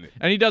to eating it.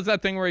 And he does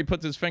that thing where he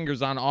puts his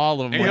fingers on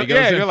all of them And when he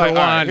you're- goes in you're for like, one.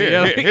 all right, here,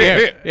 You're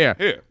here,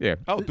 like, yeah.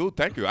 Oh, dude,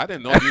 thank you. I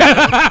didn't know you.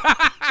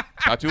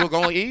 Thought you were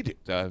gonna eat it,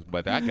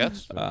 but I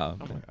guess.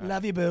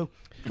 Love you, boo.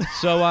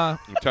 So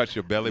You touch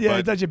your belly Yeah,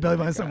 button. touch your belly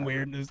button. Something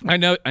weird. I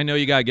know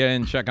you gotta get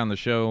in and check on the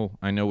show.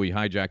 I know we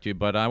hijacked you,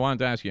 but I wanted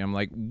to ask you. I'm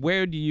like,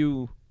 where do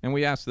you? And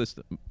we asked this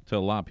to a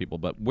lot of people,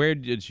 but where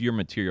does your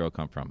material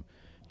come from?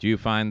 Do you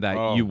find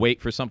that you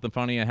wait for something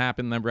funny to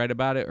happen and then write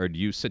about it, or do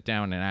you sit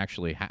down and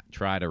actually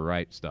try to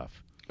write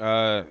stuff?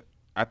 I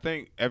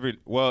think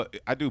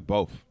I do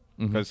both.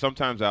 Because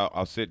sometimes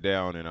I'll sit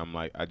down and I'm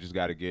like, I just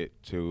got to get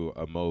to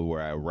a mode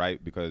where I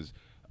write because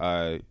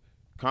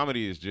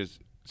comedy is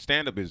just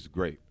stand-up is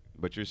great,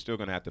 but you're still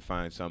gonna have to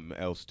find something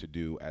else to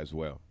do as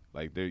well.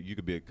 Like you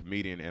could be a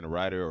comedian and a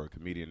writer, or a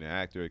comedian and an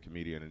actor, a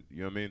comedian, and,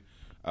 you know what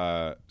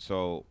I mean?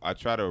 So I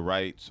try to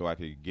write so I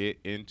could get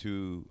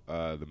into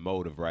the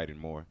mode of writing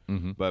more.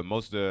 But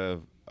most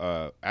of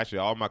actually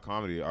all my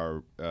comedy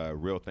are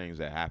real things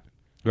that happen.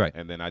 Right.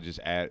 And then I just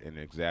add and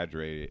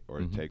exaggerate it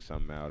or take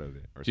something out of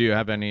it. Or Do you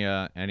have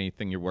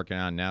anything you're working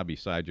on now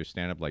besides your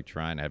stand-up? Like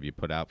have you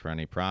put out for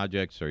any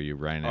projects, or are you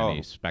writing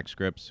any spec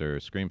scripts or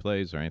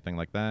screenplays or anything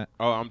like that?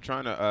 Oh, I'm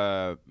trying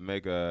to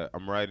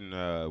I'm writing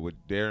with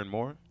Darren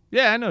Moore.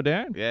 Yeah, I know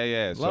Darren.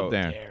 Yeah. Love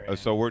Darren.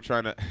 So we're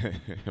trying to.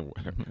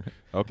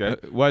 Okay.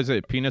 What is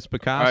it? Penis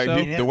Picasso?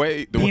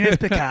 Penis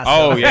Picasso.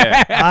 Oh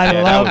yeah.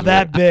 I love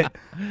that bit.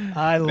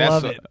 I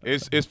love it.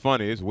 It's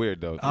funny. It's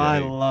weird though. I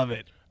love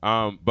it.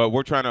 But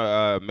we're trying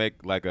to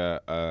make like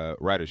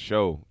write a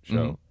show,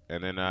 and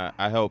then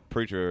I help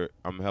Preacher.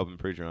 I'm helping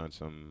Preacher on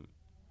some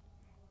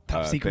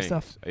Top secret things.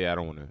 stuff. Yeah, I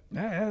don't want to.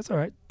 Yeah, that's all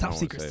right. Top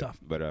secret stuff.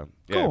 But yeah,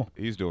 Cool.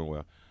 he's doing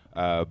well.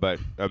 But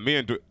me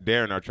and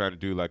Darren are trying to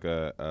do like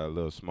a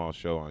little small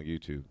show on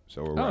YouTube.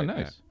 So we're Oh, right nice.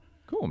 now.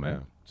 Cool, man. Yeah,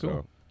 Cool.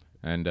 so-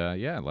 And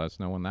let us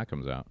know when that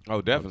comes out.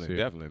 Oh, definitely, see it.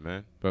 definitely,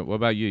 man. But what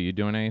about you? You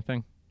doing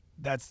anything?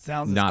 That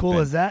sounds as Nothing. cool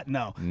as that.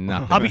 No,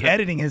 Nothing. I'll be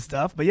editing his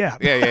stuff, but yeah.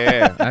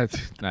 Yeah. That's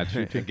not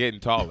true. And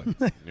getting taller,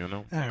 you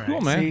know. All right,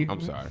 Cool, man. see,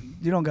 I'm sorry.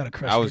 You don't gotta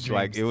crush. I your was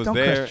like, dreams. it was Don't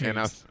there, crush and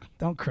dreams.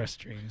 Don't crush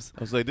dreams.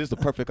 I was like, this is the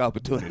perfect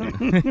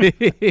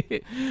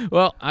opportunity.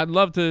 Well, I'd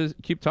love to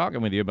keep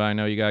talking with you, but I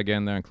know you got to get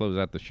in there and close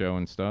out the show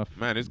and stuff.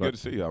 Man, it's But- good to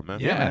see y'all, man.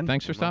 Yeah, Yeah, man.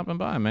 thanks for stopping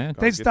by, man.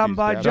 Thanks for get stopping these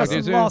by, guys. Justin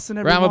Talk to you Lawson.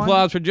 soon. Round of Everyone.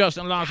 applause for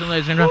Justin Lawson,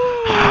 ladies and gentlemen.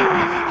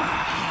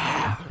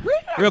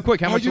 Real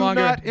quick, how Are much you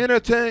longer? not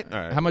entertained? All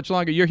right. How much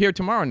longer? You're here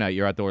tomorrow night.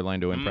 You're at the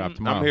Orlando Improv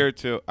tomorrow. I'm here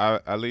till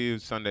I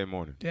leave Sunday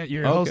morning. Yeah,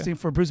 you're Okay. hosting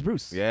for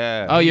Bruce.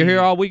 Yeah. Oh, you're here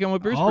all weekend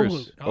with Bruce All Bruce.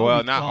 week- Well,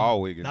 week not long.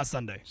 all weekend. Not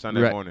Sunday.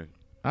 Sunday Right. morning.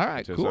 All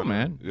right, till cool, Sunday.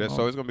 man. Yeah, so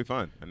Well, it's gonna be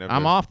fun.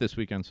 I'm off this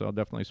weekend, so I'll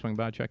definitely swing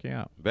by, check you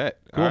out. Bet.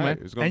 Cool, All right,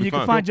 man. It's gonna And be you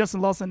fun. can find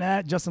Justin Lawson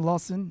at Justin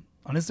Lawson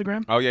on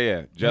Instagram. Oh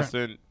yeah.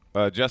 Justin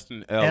L.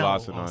 L.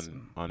 Lawson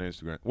Lawson. on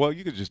Instagram. Well,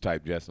 you could just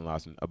type Justin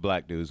Lawson. A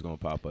black dude's gonna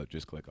pop up.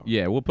 Just click on.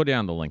 Yeah, we'll put it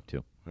on the link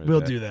too. Right We'll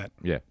there. do that.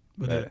 Yeah.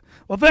 We'll do that.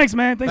 Well, thanks,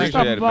 man. Thanks for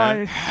Appreciate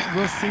stopping it, by. man.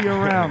 We'll see you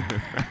around.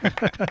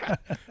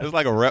 It's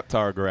like a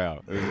reptar growl.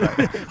 It's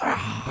like-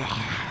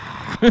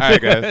 All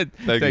right, guys. Thank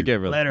Take you. care,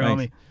 brother. Later,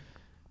 Thanks. homie.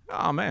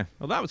 Oh man,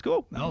 well that was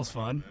cool. That was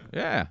fun.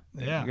 Yeah.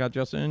 Yeah. You got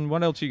Justin.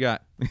 What else you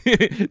got?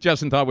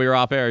 Justin thought we were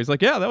off air. He's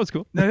like, yeah, that was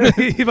cool.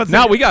 He was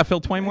No, we got to fill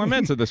 20 more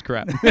minutes of this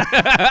crap.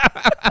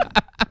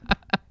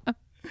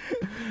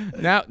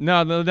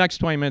 No, the next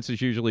 20 minutes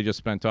is usually just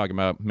spent talking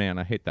about, man,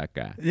 I hate that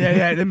guy.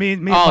 Yeah. I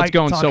mean, me and Oh, Mike it's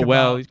going talk so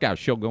well. about- He's got a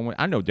show going.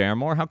 I know Darren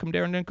Moore. How come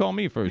Darren didn't call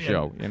me for a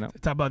show? You know.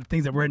 Talk about the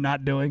things that we're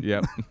not doing.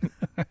 Yep.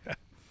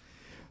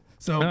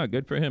 So Oh,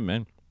 good for him,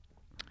 man.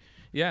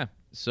 Yeah.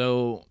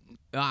 So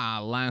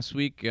last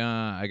week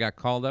I got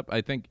called up.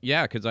 I think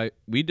because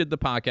we did the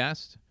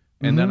podcast,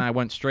 and then I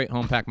went straight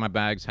home, packed my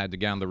bags, had to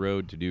get on the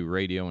road to do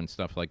radio and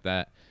stuff like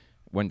that.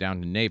 Went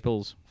down to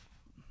Naples,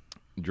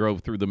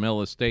 drove through the middle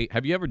of the state.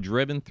 Have you ever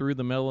driven through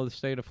the middle of the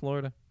state of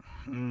Florida?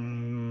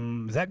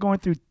 is that going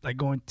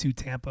to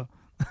Tampa?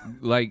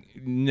 Like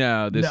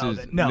no, this No,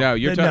 is no,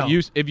 You're no.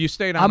 talking. If you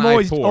stayed on I'm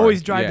I-4,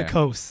 always drive yeah. the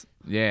coast.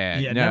 Yeah,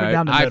 Yeah, no, never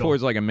down the middle. I-4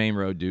 is like a main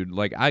road, dude.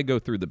 Like, I go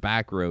through the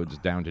back roads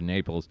down to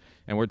Naples,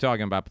 and we're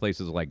talking about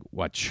places like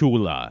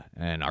Wauchula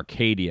and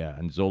Arcadia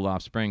and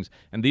Zoloft Springs.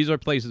 And these are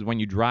places, when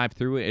you drive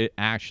through it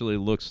actually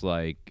looks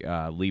like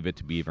Leave It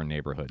to Beaver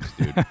neighborhoods,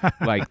 dude.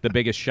 Like, the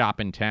biggest shop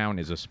in town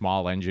is a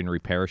small engine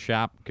repair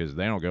shop, because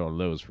they don't go to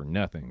Lowe's for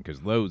nothing,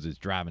 because Lowe's is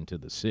driving to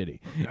the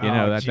city. You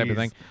know, that type of jeez.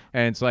 thing.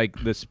 And it's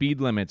like the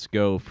speed limits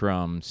go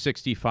from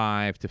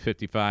 65 to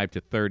 55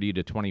 to 30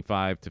 to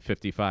 25 to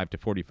 55 to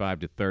 45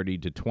 to 30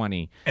 to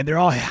 20. And they're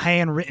all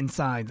handwritten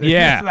signs.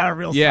 Yeah, It's not a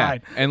real yeah.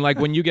 sign. And like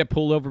when you get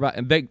pulled over by,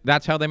 and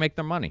that's how they make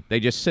their money. They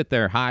just sit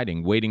there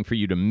hiding, waiting for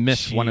you to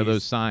miss one of Jeez.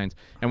 those signs.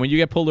 And when you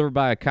get pulled over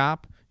by a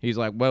cop, he's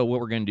like, "Well, what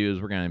we're going to do is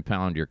we're going to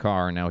impound your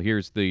car. Now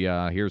here's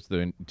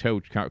the tow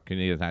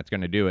company that's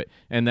going to do it."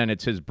 And then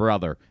it's his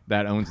brother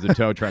that owns the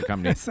tow truck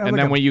company. Sounds And like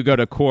then a- when you go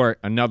to court,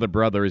 another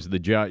brother is the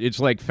judge. It's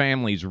like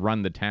families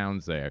run the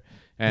towns there.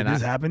 And Did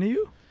this happen to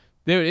you?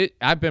 Dude,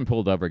 I've been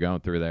pulled over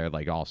going through there,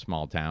 like all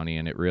small towny,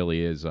 and it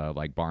really is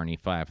like Barney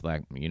Fife.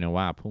 Like, you know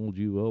why I pulled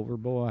you over,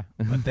 boy?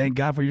 But thank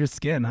God for your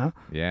skin, huh?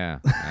 Yeah,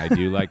 I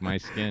do like my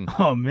skin.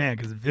 Oh man,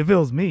 because if it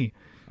was me,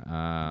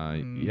 Yeah.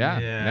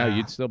 yeah. No,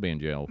 you'd still be in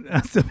jail.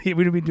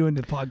 we'd be doing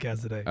the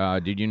podcast today.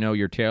 Did you know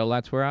your tail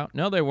lights were out?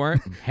 No, they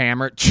weren't.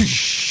 Hammered.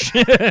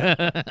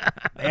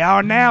 They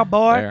are now,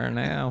 boy. There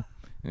now.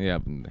 Yeah,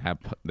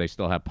 they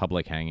still have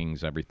public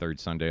hangings every third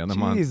Sunday of the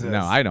month. Jesus.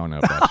 No, I don't know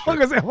if that's I was true.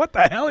 gonna say, what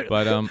the hell?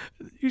 But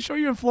You sure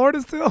you're in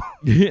Florida still?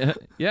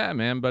 yeah,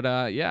 man. But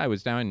I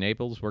was down in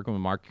Naples working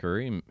with Mark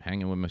Curry and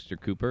hanging with Mr.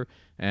 Cooper,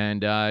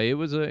 and it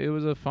was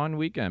a fun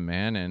weekend,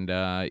 man. And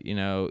you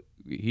know,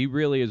 he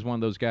really is one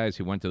of those guys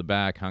who went to the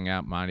back, hung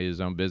out, minded his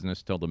own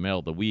business till the middle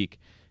of the week,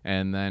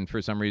 and then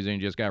for some reason he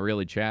just got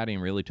really chatty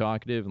and really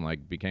talkative, and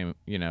like became,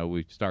 you know,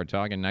 we started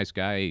talking. Nice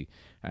guy,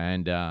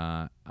 and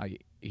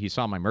he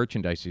saw my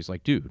merchandise. He's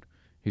like, dude,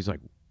 he's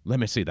like, let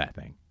me see that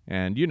thing.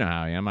 And you know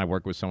how I am. I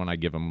work with someone. I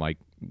give him like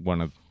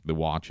one of the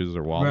watches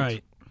or wallets.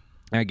 Right.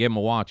 And I gave him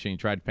a watch, and he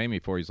tried to pay me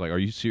for it. He's like, are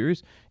you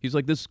serious? He's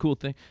like, this is a cool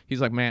thing.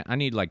 He's like, man, I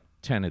need like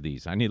 10 of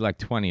these. I need like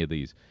 20 of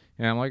these.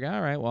 And I'm like,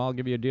 all right, well, I'll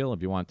give you a deal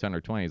if you want 10 or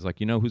 20. He's like,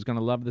 you know who's going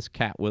to love this?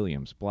 Cat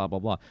Williams, blah, blah,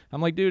 blah.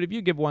 I'm like, dude, if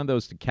you give one of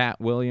those to Cat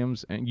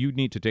Williams, and you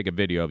need to take a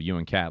video of you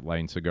and Cat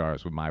lighting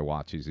cigars with my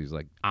watches. He's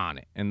like, on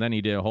it. And then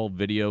he did a whole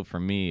video for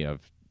me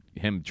of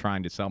him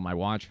trying to sell my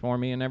watch for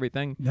me and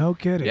everything. No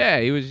kidding.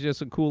 Yeah, he was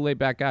just a cool,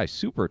 laid-back guy.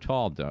 Super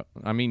tall, though.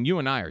 I mean, you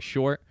and I are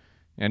short,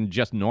 and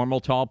just normal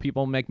tall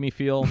people make me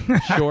feel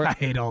short. I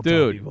hate all tall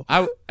Dude, people.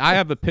 I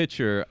have a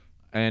picture,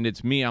 and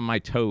it's me on my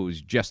toes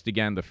just to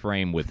get in the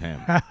frame with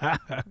him.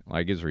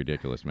 Like, it's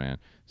ridiculous, man.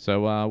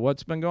 So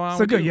what's been going on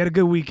So with good. you? You had a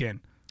good weekend.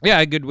 Yeah,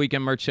 a good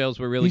weekend. Merch sales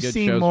were really You good.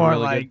 seem Shows were more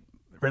really like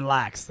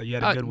relaxed, that you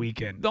had a good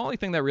weekend. The only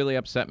thing that really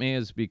upset me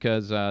is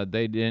because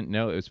they didn't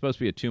know it was supposed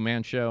to be a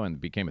 2-man show and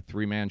it became a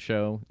 3-man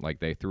show. Like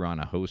they threw on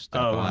a host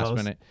at the last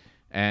minute.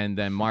 And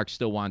then Mark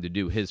still wanted to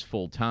do his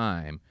full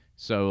time.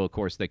 So, of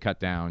course, they cut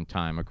down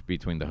time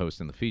between the host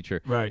and the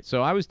feature. Right.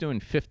 So I was doing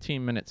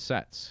 15-minute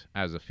sets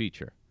as a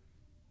feature.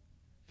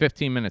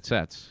 15-minute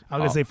sets. I was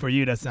going to say, for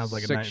you, that sounds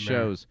like a 6 nightmare.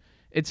 shows.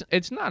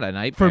 It's not a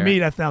nightmare. For me,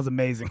 that sounds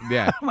amazing.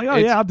 Yeah. I'm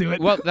like, yeah, I'll do it.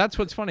 Well, that's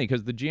what's funny,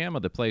 because the GM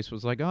of the place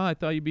was like, I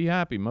thought you'd be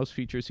happy. Most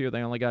features here,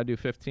 they only got to do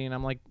 15.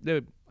 I'm like,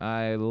 dude,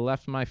 I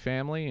left my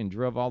family and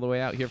drove all the way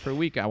out here for a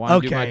week. I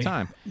want to do my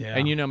time. Yeah.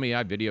 And you know me,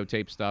 I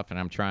videotape stuff, and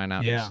I'm trying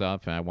out new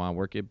stuff, and I want to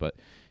work it. But,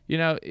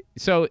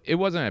 so it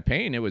wasn't a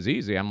pain. It was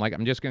easy. I'm like,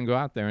 I'm just going to go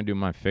out there and do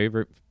my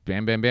favorite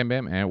bam, bam, bam,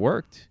 bam. And it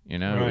worked. It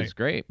was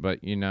great.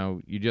 But,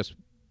 you just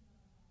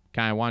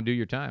kind of want to do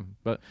your time.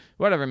 But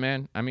whatever,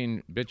 man. I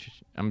mean, bitch,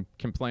 I'm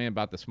complaining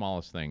about the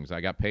smallest things.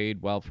 I got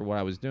paid well for what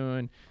I was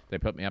doing. They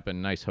put me up in a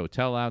nice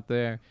hotel out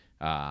there.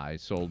 I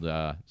sold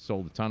a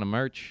ton of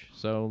merch.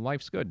 So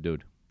life's good,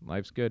 dude.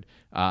 Life's good.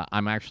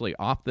 I'm actually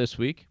off this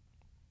week.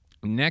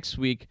 Next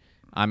week,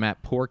 I'm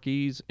at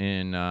Porky's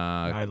in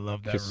I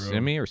love that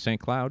Kissimmee or St.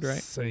 Cloud,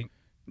 right?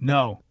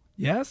 No.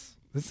 Yes?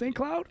 Is it St.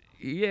 Cloud?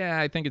 Yeah,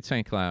 I think it's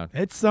St. Cloud.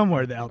 It's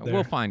somewhere out there.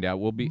 We'll find out.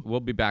 We'll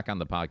be back on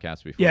the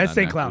podcast before. Yeah, it's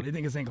St. Cloud. I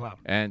think it's St. Cloud.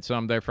 And so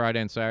I'm there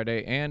Friday and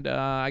Saturday. And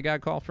I got a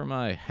call from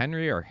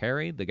Henry or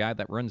Harry, the guy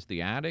that runs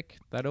the Attic,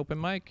 that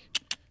open mic.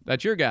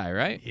 That's your guy,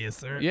 right? Yes,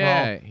 sir.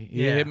 Yeah,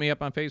 he hit me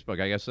up on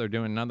Facebook. I guess they're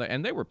doing another.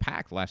 And they were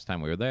packed last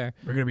time we were there.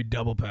 We're going to be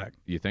double packed.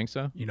 You think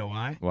so? You know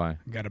why? Why?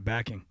 Got a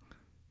backing.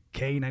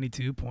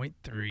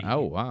 K92.3.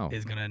 Oh, wow.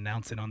 Is going to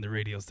announce it on the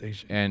radio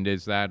station. And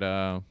is that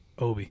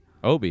Obi,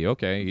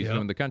 okay. He's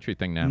doing the country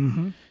thing now.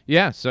 Mm-hmm.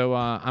 Yeah, so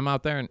I'm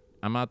out there.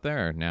 I'm out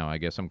there now. I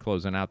guess I'm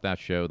closing out that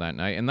show that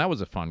night. And that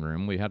was a fun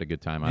room. We had a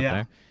good time out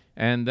there.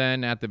 And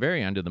then at the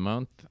very end of the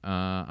month,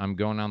 I'm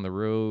going on the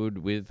road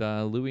with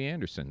Louis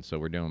Anderson. So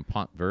we're doing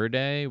Ponte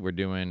Verde, we're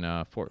doing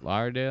Fort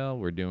Lauderdale,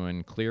 we're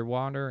doing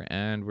Clearwater,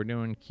 and we're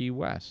doing Key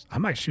West. I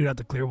might shoot out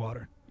to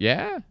Clearwater.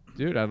 Yeah,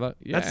 dude, I love.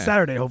 Yeah. That's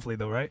Saturday, hopefully,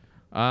 though, right?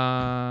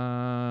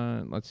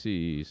 Let's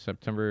see,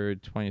 September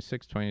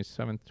 26th,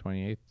 27th,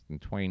 28th, and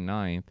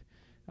 29th.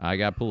 I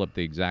got to pull up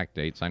the exact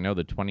dates. I know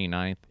the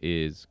 29th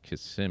is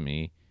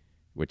Kissimmee,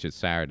 which is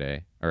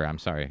Saturday. Or I'm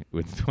sorry,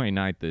 the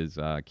 29th is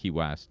Key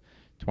West.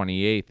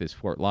 28th is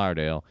Fort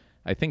Lauderdale.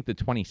 I think the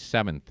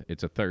 27th,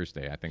 it's a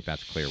Thursday. I think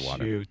that's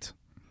Clearwater. Shoot.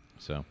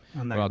 So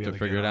I'm not we'll gonna have be to able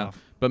figure it out. off.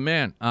 But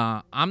man,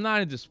 I'm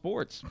not into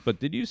sports. But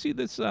did you see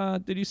this?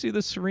 Did you see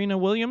this Serena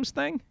Williams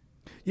thing?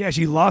 Yeah,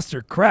 she lost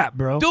her crap,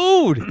 bro.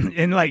 Dude!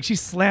 And she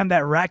slammed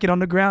that racket on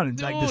the ground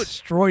and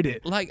destroyed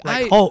it. Like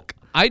Hulk.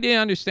 I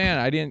didn't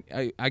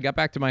understand. I got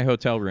back to my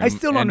hotel room. I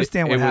still don't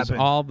understand what happened. It was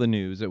all the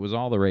news. It was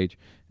all the rage.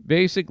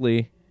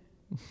 Basically,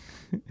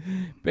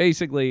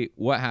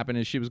 what happened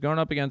is she was going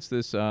up against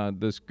this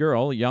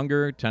girl,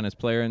 younger tennis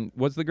player, and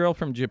was the girl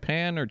from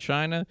Japan or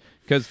China?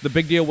 Because the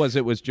big deal was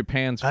it was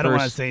Japan's. I don't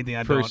want to say anything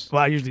I don't.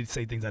 Well, I usually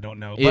say things I don't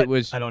know. It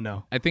was. I don't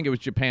know. I think it was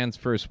Japan's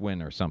first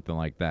win or something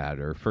like that,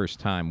 or first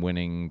time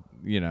winning.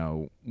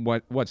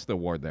 What's the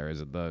award there?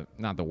 Is it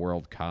not the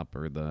World Cup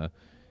or the?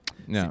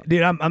 No,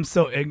 dude, I'm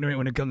so ignorant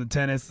when it comes to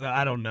tennis.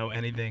 I don't know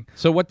anything.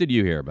 So what did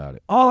you hear about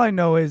it? All I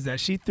know is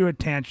that she threw a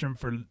tantrum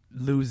for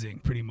losing,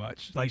 pretty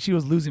much. Like she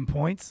was losing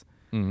points,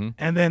 and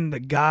then the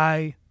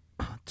guy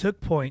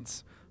took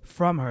points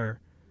from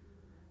her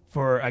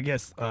for, I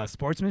guess,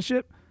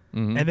 sportsmanship,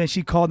 and then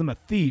she called him a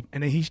thief,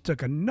 and then he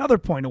took another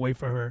point away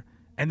from her,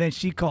 and then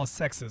she called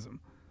sexism.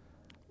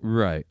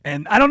 Right.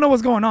 And I don't know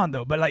what's going on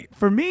though, but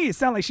for me, it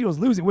sounded like she was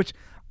losing, which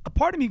a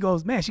part of me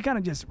goes, man, she kind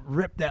of just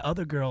ripped that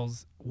other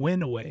girl's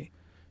win away.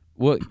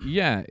 Well,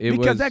 yeah,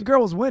 because that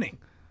girl was winning.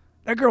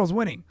 That girl was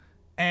winning,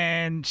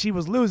 and she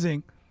was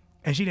losing,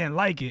 and she didn't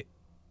like it.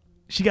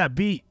 She got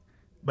beat,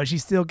 but she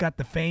still got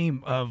the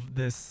fame of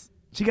this.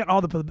 She got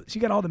all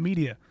the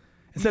media.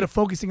 Instead of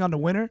focusing on the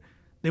winner,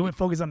 they went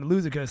focus on the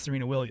loser because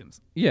Serena Williams.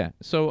 Yeah.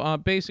 So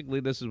basically,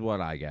 this is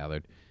what I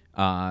gathered.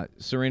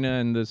 Serena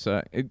and this,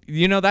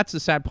 that's the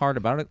sad part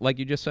about it. Like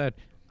you just said,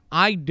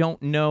 I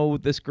don't know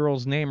this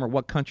girl's name or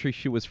what country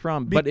she was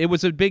from, but it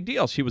was a big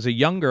deal. She was a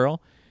young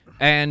girl,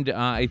 and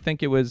I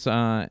think it was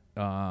it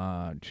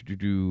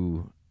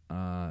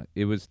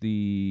was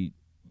the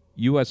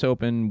U.S.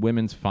 Open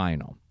women's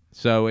final.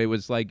 So it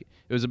was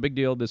a big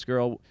deal. This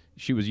girl,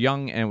 she was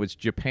young, and it was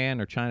Japan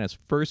or China's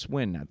first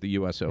win at the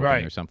U.S. Open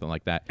or something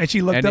like that. And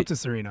she looked up to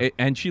Serena.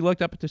 And she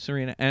looked up to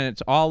Serena, and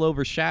it's all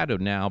overshadowed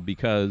now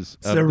because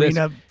of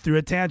Serena this. threw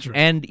a tantrum.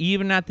 And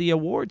even at the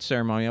award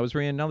ceremony, I was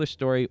reading another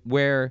story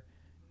where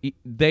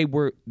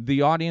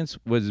the audience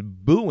was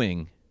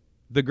booing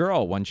the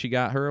girl when she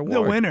got her award.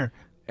 The winner.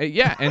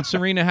 Yeah, and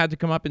Serena had to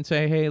come up and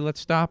say, "Hey, let's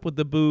stop with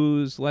the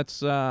booze.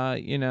 Let's,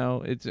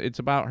 it's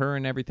about her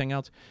and everything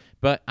else."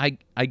 But I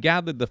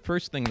gathered the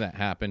first thing that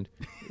happened,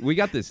 we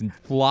got this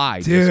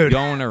fly just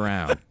going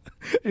around.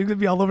 It's gonna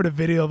be all over the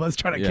video of us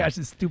trying to catch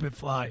this stupid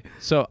fly.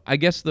 So I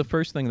guess the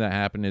first thing that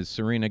happened is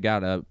Serena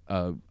got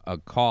a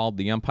call.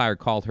 The umpire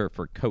called her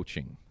for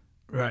coaching.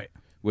 Right.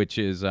 which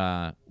is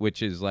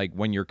like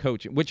when you're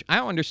coaching, which I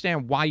don't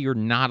understand why you're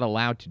not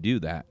allowed to do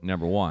that.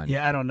 Number one.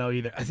 Yeah, I don't know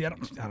either. I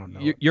don't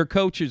know. Your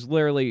coach is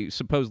literally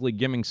supposedly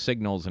giving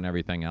signals and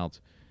everything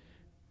else.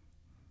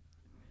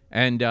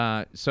 And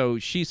so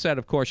she said,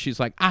 of course, she's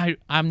like,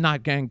 I'm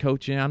not getting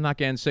coaching. I'm not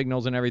getting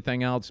signals and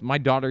everything else. My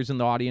daughter's in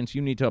the audience.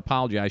 You need to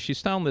apologize.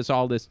 She's telling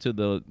all this to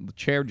the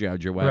chair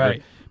judge or whatever.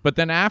 Right. But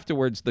then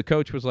afterwards, the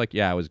coach was like,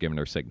 yeah, I was giving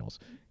her signals.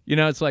 You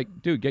know, it's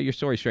like, dude, get your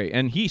story straight.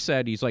 And he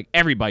said, he's like,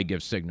 everybody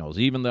gives signals.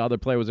 Even the other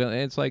player was,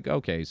 it's like,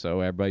 okay,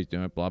 so everybody's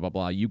doing it, blah, blah,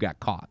 blah. You got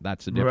caught.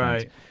 That's the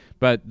difference. Right.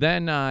 But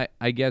then I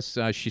guess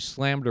she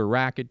slammed her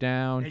racket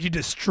down. And you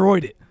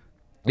destroyed it.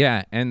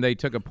 Yeah, and they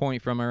took a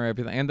point from her,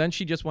 everything, and then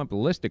she just went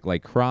ballistic,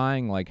 like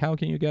crying, like, "How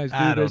can you guys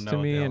do this to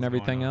me?" and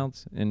everything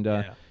else. And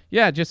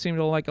yeah, it just seemed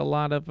like a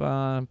lot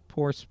of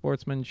poor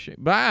sportsmanship.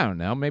 But I don't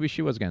know. Maybe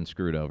she was getting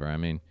screwed over. I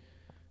mean,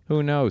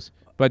 who knows?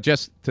 But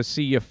just to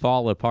see you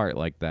fall apart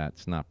like that,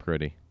 it's not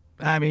pretty.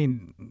 I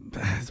mean,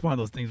 it's one of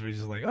those things where you're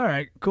just like, all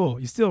right, cool.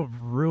 You still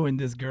ruined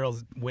this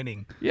girl's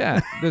winning.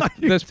 Yeah,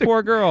 this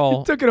poor girl.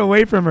 You took it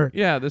away from her.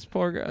 Yeah, this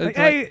poor girl. Like,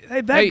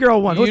 hey, that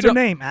girl won. What's her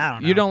name? I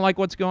don't know. You don't like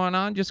what's going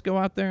on? Just go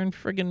out there and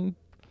friggin'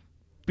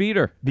 beat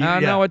her. I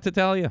don't know what to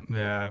tell you.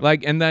 Yeah.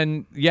 Like, and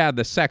then, the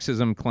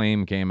sexism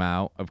claim came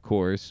out, of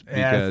course,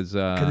 because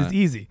it's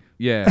easy.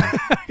 Yeah.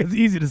 It's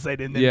easy to say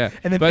that. Yeah.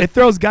 And then it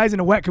throws guys in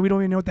a wet because we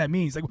don't even know what that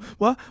means. Like,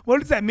 what? What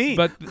does that mean?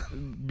 But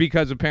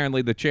because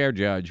apparently the chair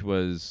judge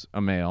was a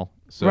male.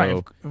 So, right,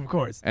 of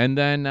course. And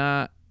then,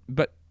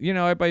 but,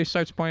 everybody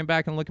starts pointing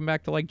back and looking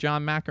back to, like,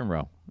 John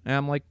McEnroe. And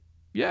I'm like,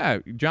 yeah,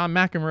 John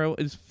McEnroe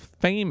is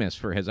famous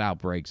for his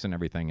outbreaks and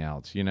everything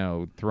else,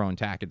 throwing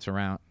rackets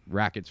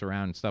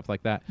around and stuff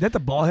like that. Is that the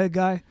bald head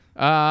guy?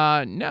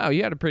 No, he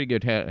had a pretty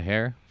good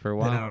hair for a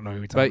while. Then I don't know who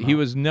you're talking about. He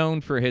was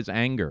known for his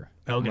anger.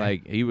 Okay.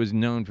 Like, he was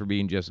known for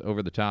being just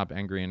over the top,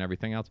 angry, and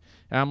everything else.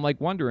 And I'm,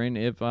 like, wondering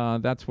if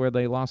that's where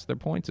they lost their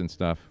points and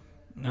stuff.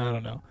 I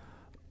don't know.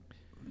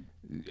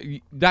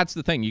 That's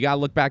the thing. You got to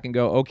look back and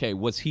go, okay,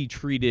 was he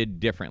treated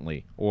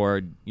differently?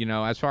 Or,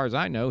 as far as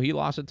I know, he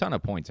lost a ton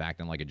of points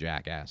acting like a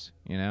jackass.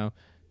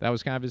 That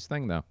was kind of his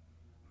thing, though.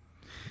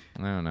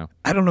 I don't know.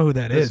 I don't know who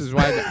that is. This is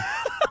why.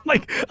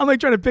 I'm like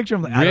trying to picture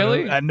him. Like,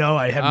 really? I know.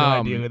 I have no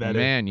idea who that is.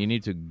 Man, you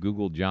need to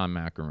Google John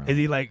McEnroe. Is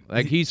he like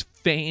he's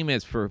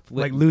famous for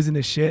like losing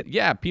his shit?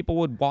 Yeah, people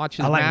would watch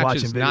his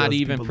matches, not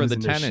even for the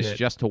tennis,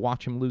 just to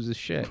watch him lose his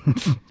shit.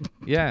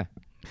 Yeah.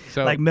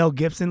 So, like Mel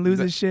Gibson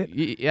loses shit?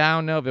 Yeah, I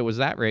don't know if it was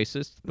that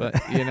racist, but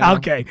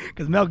Okay,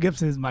 because Mel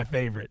Gibson is my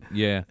favorite.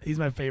 Yeah. He's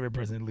my favorite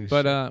person to lose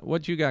shit. But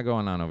what you got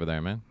going on over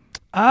there, man?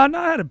 No,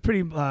 I had a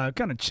pretty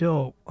kind of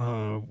chill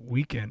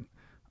weekend.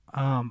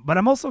 But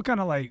I'm also kind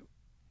of like,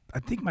 I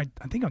think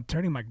I'm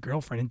turning my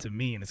girlfriend into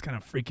me, and it's kind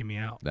of freaking me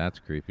out. That's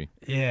creepy.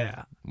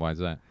 Yeah. Why is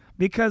that?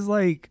 Because,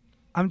 like,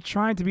 I'm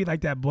trying to be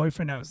like that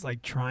boyfriend that was,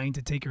 like, trying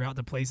to take her out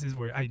to places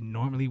where I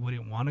normally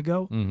wouldn't want to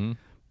go. Mm-hmm.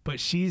 But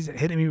she's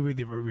hitting me with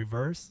the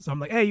reverse. So I'm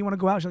like, hey, you want to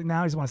go out? She's like, no,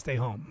 I just want to stay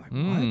home.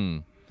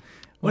 I'm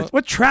like,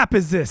 what trap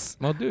is this?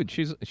 Well, dude,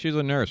 she's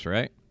a nurse,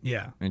 right?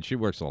 Yeah. And she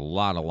works a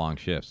lot of long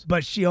shifts.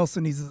 But she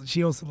also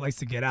likes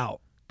to get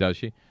out. Does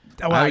she?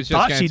 Well, I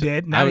thought she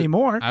did. Not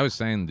anymore. I was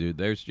saying, dude,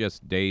 there's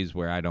just days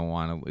where I don't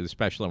want to,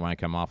 especially when I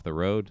come off the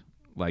road.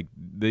 Like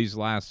this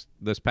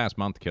past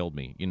month killed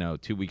me.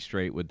 2 weeks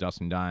straight with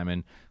Dustin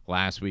Diamond.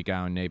 Last week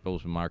out in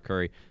Naples with Mark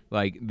Curry.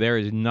 Like, there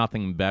is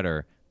nothing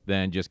better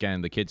than just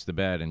getting the kids to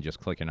bed and just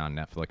clicking on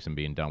Netflix and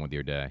being done with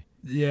your day.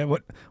 Yeah,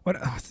 what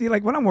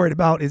I'm worried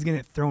about is getting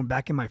it thrown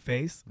back in my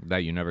face. That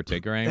you never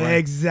take her anywhere?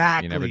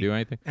 Exactly. You never do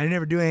anything? I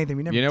never do anything.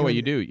 We never. You know what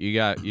you do? You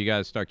got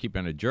to start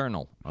keeping a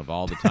journal of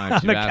all the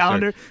times on the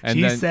calendar.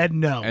 She said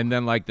no. And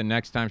then, like, the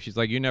next time she's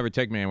like, you never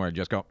take me anywhere,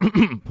 just go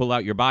pull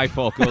out your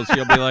bifocals.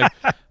 She'll be like,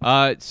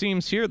 it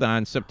seems here that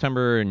on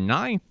September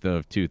 9th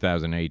of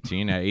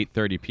 2018 at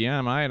 8:30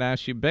 p.m. I had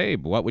asked you,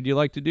 babe, what would you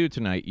like to do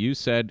tonight? You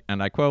said,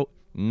 and I quote,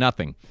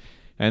 nothing.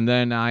 And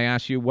then I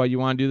asked you what you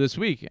want to do this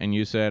week, and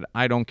you said,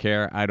 I don't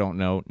care, I don't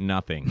know,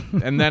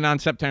 nothing. And then on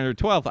September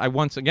 12th, I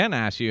once again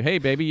asked you, hey,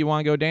 baby, you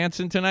want to go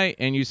dancing tonight?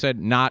 And you said,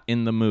 not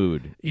in the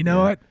mood. You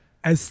know what?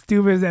 As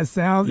stupid as that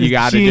sounds, you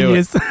got to do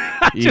it.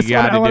 You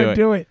got to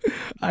do it.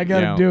 I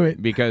got to do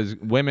it. Because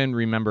women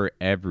remember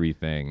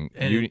everything.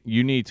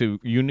 You need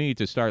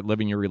to start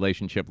living your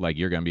relationship like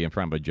you're going to be in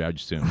front of a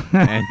judge soon,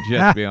 and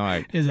just be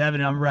like, just have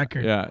it on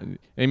record. Yeah,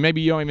 and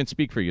maybe you don't even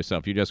speak for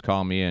yourself. You just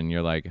call me and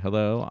you're like,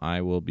 hello,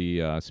 I will be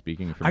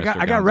speaking for. I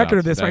got a record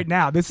of this right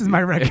now. This is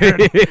my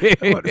record.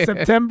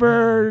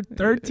 September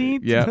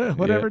 13th,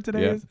 whatever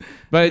today is.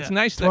 But it's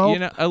nice 12?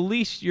 That at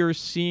least you're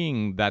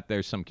seeing that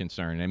there's some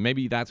concern, and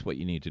maybe that's what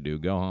you need to do.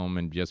 Go home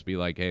and just be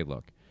like, hey,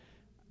 look,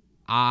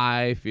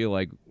 I feel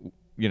like,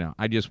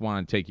 I just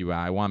want to take you out.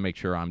 I want to make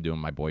sure I'm doing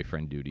my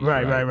boyfriend duties.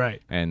 Right.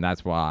 And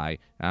that's why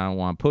I don't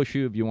want to push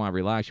you. If you want to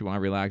relax, you want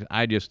to relax.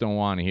 I just don't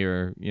want to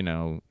hear,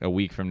 a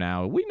week from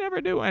now, we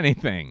never do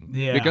anything.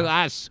 Yeah. Because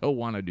I so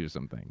want to do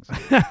some things.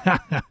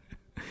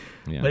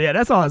 Yeah. But yeah,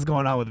 that's all that's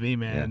going on with me,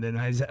 man. Yeah. And then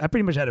I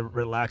pretty much had a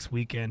relaxed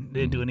weekend.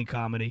 Didn't do any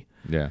comedy.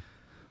 Yeah.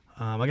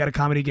 I got a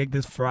comedy gig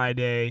this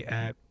Friday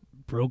at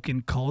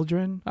Broken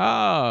Cauldron.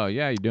 Oh,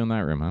 yeah, you're doing that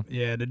room, huh?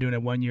 Yeah, they're doing a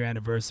 1-year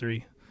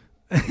anniversary.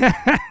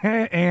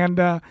 And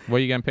What are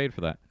you getting paid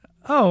for that?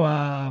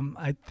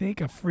 I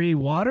think a free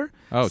water.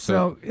 Oh,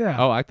 so yeah.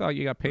 Oh, I thought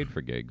you got paid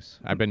for gigs.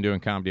 I've been doing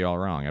comedy all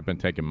wrong. I've been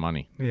taking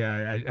money.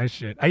 Yeah, I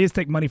should. I used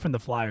to take money from the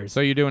flyers. So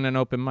you're doing an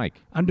open mic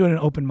I'm doing an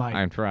open mic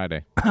on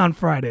Friday, on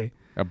Friday,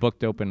 a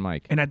booked open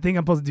mic. and I think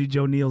I'm supposed to do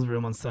Joe Neal's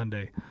room on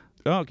Sunday.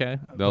 Oh, okay,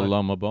 the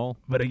Loma Bowl.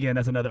 But again,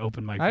 that's another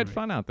open mic. I had for me.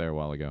 fun out there a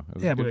while ago. It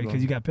was a Yeah, good but because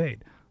little- you got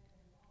paid.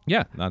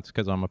 Yeah, that's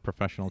because I'm a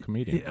professional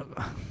comedian.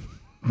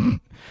 Yeah.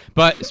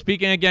 But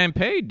speaking of getting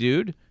paid,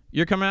 dude,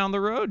 you're coming out on the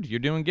road. You're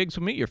doing gigs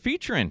with me. You're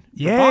featuring.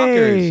 the Yay.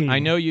 Bonkers. I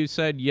know you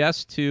said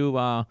yes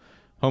to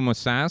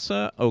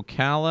Homosassa,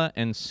 Ocala,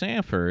 and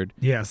Sanford.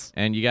 Yes.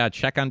 And you got a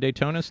check on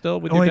Daytona still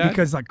with Only your dad?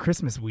 because it's like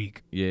Christmas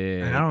week.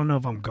 Yeah. And I don't know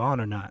if I'm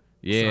gone or not.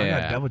 So I Yeah.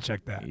 gotta double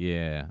check that.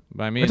 Yeah.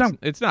 But I mean, Which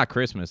it's not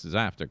Christmas. It's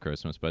after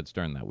Christmas, but it's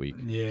during that week.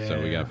 Yeah.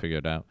 So we got to figure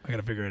it out. I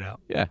gotta figure it out.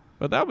 Yeah.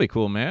 But that'll be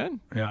cool, man.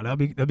 Yeah, that'll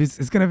be.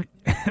 It's gonna be.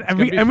 and gonna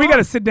we be and we fun.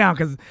 gotta sit down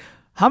because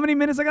how many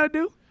minutes I gotta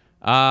do?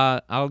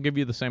 I'll give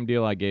you the same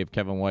deal I gave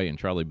Kevin White and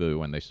Charlie Boo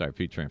when they start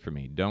featuring for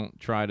me. Don't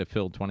try to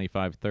fill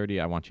 25,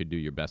 30. I want you to do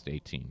your best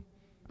 18.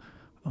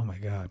 Oh my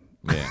god.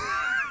 Yeah.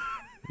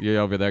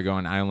 You're over there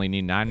going, I only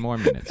need 9 more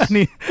minutes. I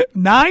need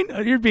 9.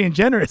 You're being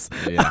generous.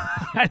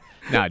 Yeah.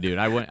 No, dude,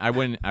 I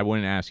wouldn't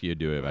ask you to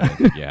do it if I didn't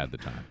think you had the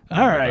time.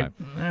 All right.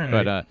 All right.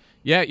 But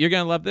yeah, you're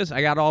gonna love this.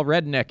 I got all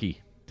rednecky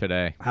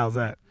today. How's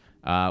that?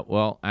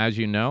 Well, as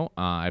you know,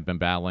 I've been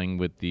battling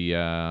with the,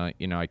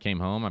 I came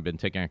home. I've been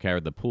taking care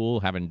of the pool,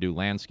 having to do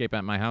landscape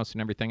at my house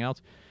and everything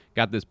else.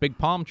 Got this big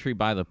palm tree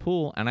by the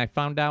pool, and I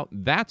found out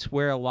that's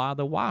where a lot of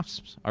the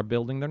wasps are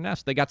building their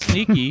nest. They got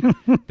sneaky.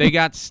 They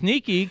got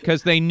sneaky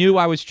because they knew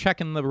I was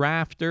checking the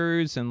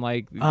rafters and,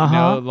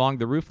 along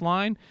the roof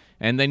line,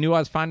 and they knew I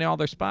was finding all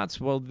their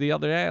spots. Well, the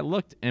other day I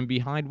looked, and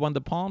behind one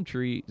of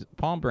the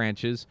palm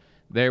branches,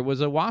 there was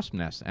a wasp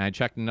nest. And I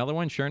checked another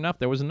one. Sure enough,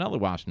 there was another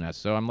wasp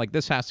nest. So I'm like,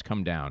 this has to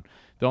come down.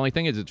 The only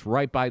thing is it's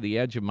right by the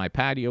edge of my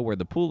patio where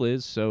the pool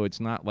is, so it's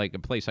not like a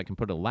place I can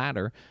put a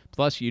ladder.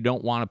 Plus, you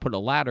don't want to put a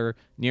ladder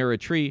near a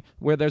tree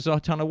where there's a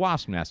ton of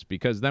wasp nests,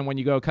 because then when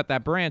you go cut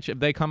that branch, if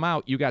they come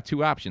out, you got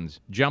 2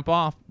 options. Jump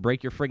off,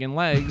 break your friggin'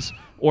 legs,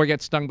 or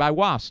get stung by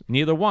wasps.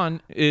 Neither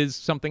one is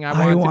something I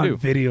want to want do.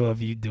 video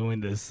of you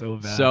doing this so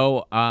bad.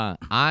 So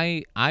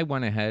I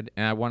went ahead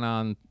and I went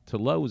on to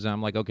Lowe's, and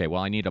I'm like, okay,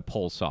 well, I need a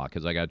pole saw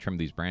because I got to trim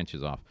these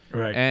branches off.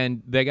 Right.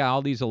 And they got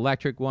all these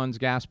electric ones,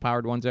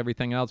 gas-powered ones,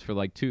 everything else for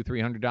like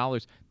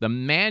 $200-$300. The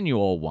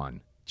manual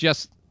one,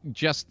 just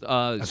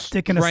a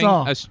stick and a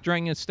saw. A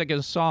string and stick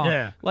and a saw.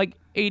 Yeah. Like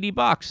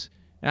 $80.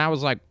 And I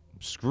was like,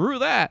 screw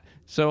that.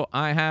 So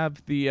I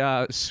have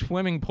the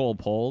swimming pool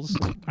poles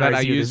that I see where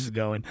this use is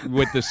going.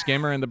 with the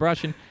skimmer and the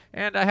brushing.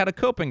 And I had a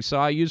coping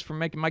saw I used for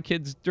making my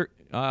kids'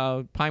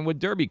 pine wood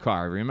derby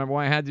car. Remember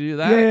when I had to do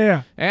that?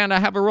 Yeah. And I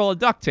have a roll of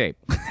duct tape.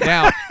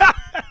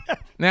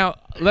 Now,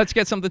 let's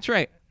get something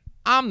straight.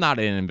 I'm not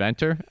an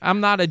inventor.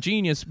 I'm not a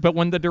genius. But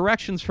when the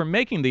directions for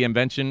making the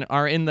invention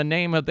are in the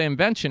name of the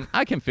invention,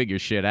 I can figure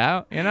shit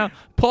out.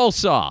 Pole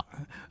saw.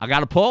 I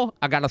got a pole.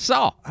 I got a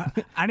saw.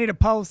 I need a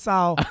pole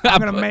saw. I'm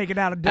gonna make it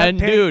out of duct And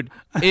tape. dude,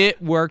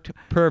 it worked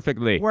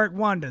perfectly. Work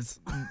wonders.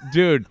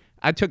 Dude,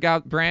 I took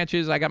out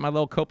branches. I got my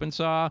little coping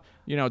saw,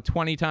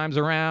 20 times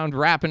around,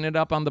 wrapping it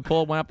up on the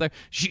pole, went up there.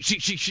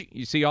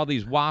 You see all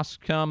these wasps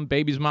come.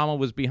 Baby's mama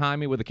was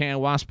behind me with a can of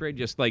wasp spray,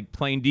 just like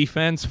playing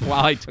defense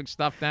while I took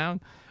stuff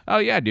down. Oh,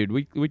 yeah, dude,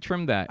 we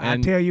trimmed that. I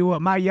And tell you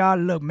what, my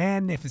yard look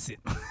magnificent.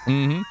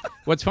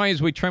 what's funny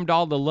is we trimmed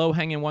all the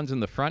low-hanging ones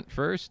in the front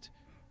first,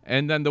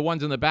 and then the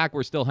ones in the back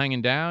were still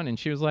hanging down, and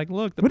she was like,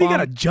 look, the What do you palm-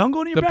 got, a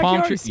jungle in your the palm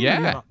backyard? tree- See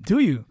yeah. what do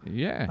you?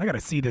 Yeah. I got to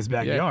see this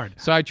Yeah. backyard.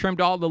 So I trimmed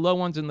all the low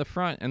ones in the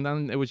front, and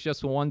then it was just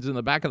the ones in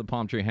the back of the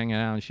palm tree hanging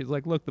out. And she's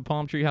like, look, the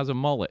palm tree has a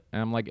mullet.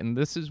 And I'm like, and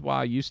this is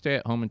why you stay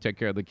at home and take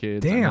care of the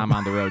kids, and Damn. I'm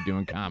on the road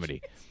doing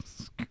comedy.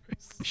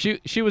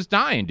 She was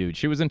dying, dude.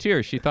 She was in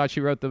tears. She thought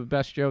she wrote the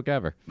best joke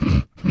ever.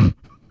 And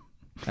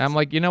I'm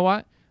like, you know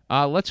what?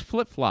 Let's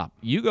flip-flop.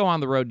 You go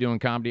on the road doing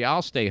comedy.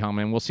 I'll stay home,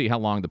 and we'll see how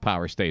long the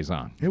power stays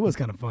on. It was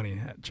kind of funny.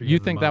 That tree You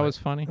has a think that mullet. was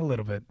funny? A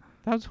little bit.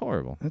 That was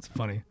horrible. That's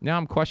funny. Now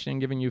I'm questioning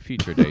giving you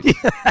feature dates.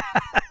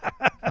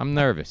 I'm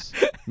nervous.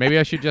 Maybe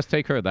I should just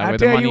take her. That I way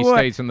the tell money you what,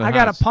 stays in the I house.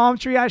 got a palm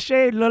tree I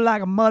shaved, look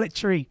like a mullet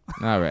tree.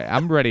 All right.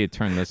 I'm ready to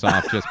turn this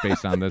off just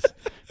based on this.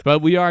 But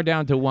we are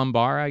down to 1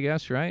 bar, I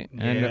guess, right?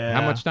 And Yeah.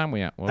 how much time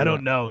we at? I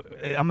don't know.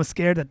 I'm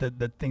scared that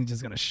the thing's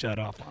just going to shut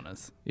off on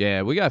us.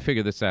 Yeah, we got to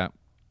figure this out.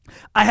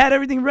 I had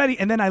everything ready,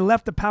 and then I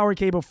left the power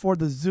cable for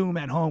the Zoom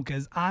at home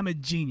because I'm a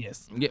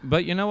genius. Yeah,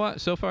 but you know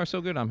what? So far, so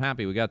good. I'm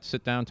happy. We got to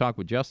sit down and talk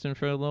with Justin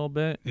for a little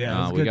bit. Yeah,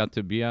 it was we good. got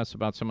to BS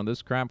about some of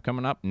this crap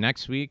coming up.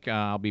 Next week,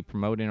 I'll be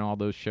promoting all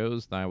those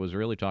shows that I was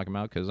really talking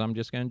about because I'm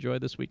just going to enjoy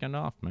this weekend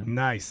off, man.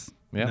 Nice.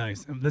 Yeah.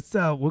 Nice. Let's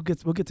we'll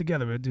get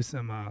together. We'll do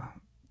some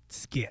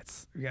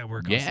skits. We got to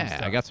work on some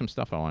stuff. I got some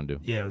stuff I want to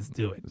do. Yeah, let's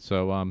do it.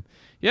 So,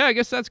 yeah, I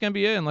guess that's going to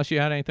be it, unless you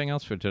had anything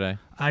else for today.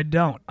 I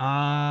don't.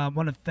 I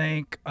want to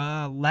thank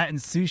Latin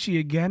Sushi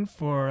again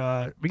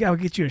for, we got to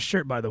get you a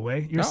shirt, by the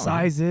way. Your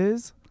size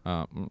is?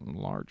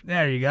 Large.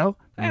 There you go.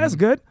 Hey, that's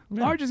good.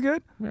 Yeah. Large is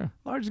good. Yeah.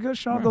 Large is good.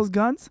 Show off those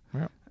guns.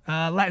 Yeah.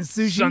 Latin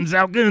Sushi. Guns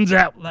out, guns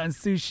out. Latin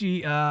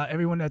Sushi.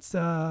 Everyone that's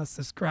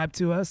subscribed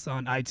to us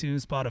on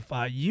iTunes,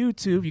 Spotify,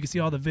 YouTube, you can see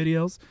all the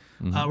videos.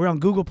 We're on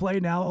Google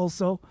Play now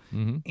also,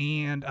 and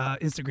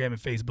Instagram and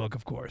Facebook,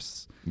 of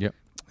course. Yep.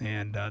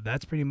 And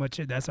that's pretty much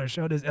it. That's our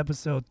show. This is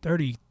episode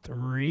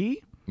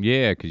 33.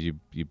 Yeah, because you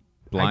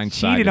blindsided I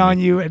cheated on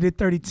you. I did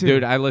 32.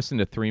 Dude, I listened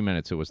to 3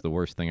 minutes. It was the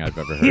worst thing I've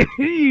ever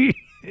heard.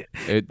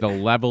 The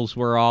levels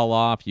were all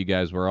off. You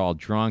guys were all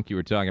drunk. You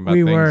were talking about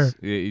things.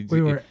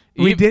 We were.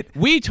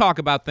 We talk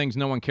about things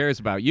no one cares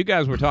about. You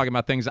guys were talking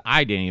about things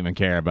I didn't even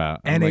care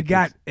about. And it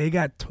got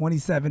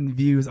 27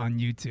 views on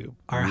YouTube.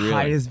 Our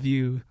highest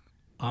view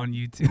on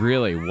YouTube.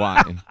 Really?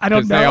 Why? I don't know.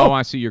 Because they all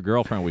want to see your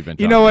girlfriend. We've been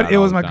talking You know what? about It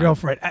all was the my time.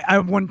 girlfriend. I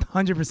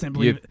 100%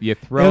 believe it. You It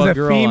throw was a a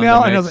girl female,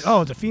 on the and I was mix. like,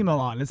 oh, it's a female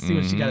on. Let's see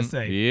what she got to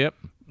say. Yep.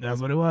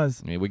 That's what it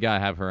was. I mean, we got to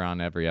have her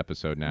on every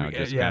episode now.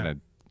 Just kind of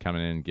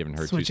coming in, giving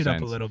her Switch 2 it up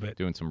cents. a little bit.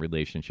 Doing some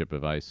relationship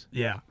advice.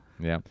 Yeah.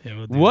 Yeah.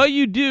 We'll do What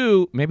you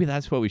do, maybe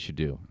that's what we should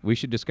do. We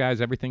should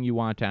disguise everything you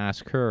want to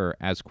ask her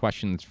as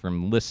questions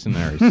from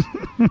listeners.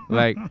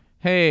 Like,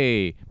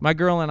 hey, my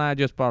girl and I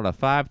just bought a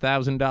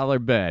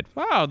 $5,000 bed.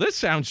 Wow, this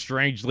sounds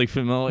strangely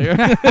familiar.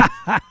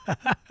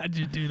 How'd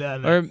you do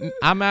that? Or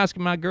I'm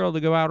asking my girl to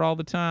go out all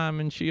the time,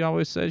 and she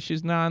always says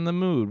she's not in the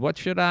mood. What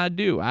should I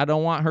do? I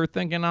don't want her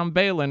thinking I'm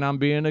bailing on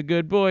being a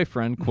good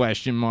boyfriend,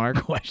 question mark.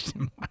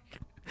 Question mark.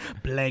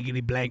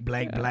 Blankety blank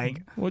blank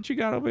blank. What you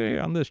got over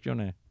here on this,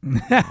 Jonah?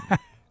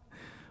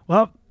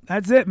 Well,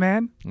 that's it,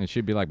 man. And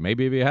she'd be like,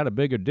 maybe if you had a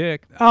bigger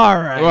dick. All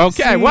right.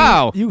 Okay, See,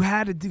 wow. You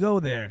had to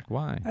go there.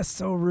 Why? That's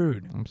so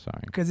rude. I'm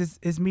sorry. Because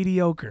it's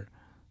mediocre.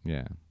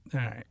 Yeah. All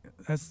right.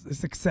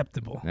 It's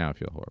acceptable. Now I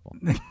feel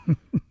horrible.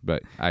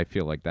 But I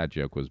feel like that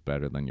joke was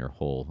better than your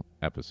whole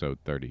episode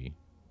 30.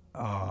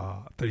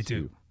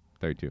 32.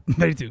 32.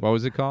 32. What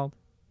was it called?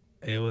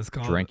 It was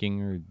called Drinking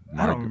or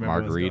I don't remember what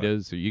it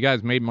was margaritas? You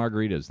guys made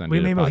margaritas then. We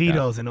did a made podcast.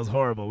 mojitos and it was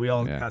horrible. We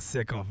all got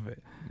sick off of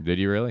it. Did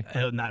you really?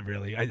 Not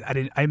really.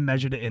 I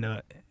measured it in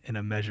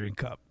a measuring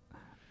cup.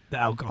 The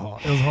alcohol.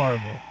 It was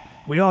horrible.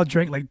 We all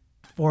drank like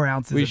 4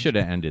 ounces. We should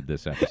have ended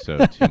this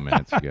episode 2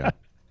 minutes ago.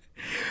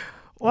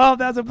 Well,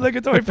 that's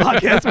Obligatory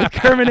Podcast with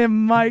Kermit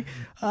and Myke.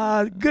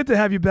 Good to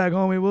have you back,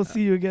 homie. We'll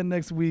see you again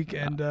next week.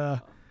 And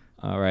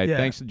all right. Yeah.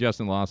 Thanks to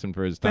Justin Lawson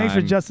for his time. Thanks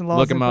for Justin Lawson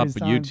Look him for up his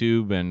on time.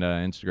 YouTube and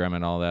Instagram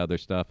and all that other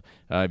stuff.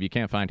 If you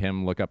can't find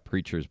him, look up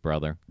Preacher's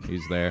Brother.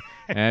 He's there.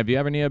 And if you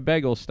ever need a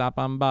bagel, stop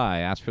on by.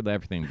 Ask for the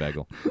everything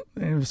bagel.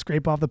 and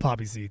scrape off the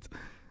poppy seeds.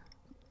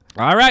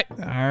 All right. All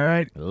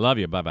right. Love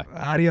you. Bye-bye.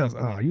 Adios.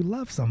 Oh, you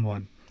love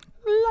someone.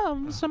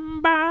 Love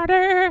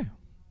somebody.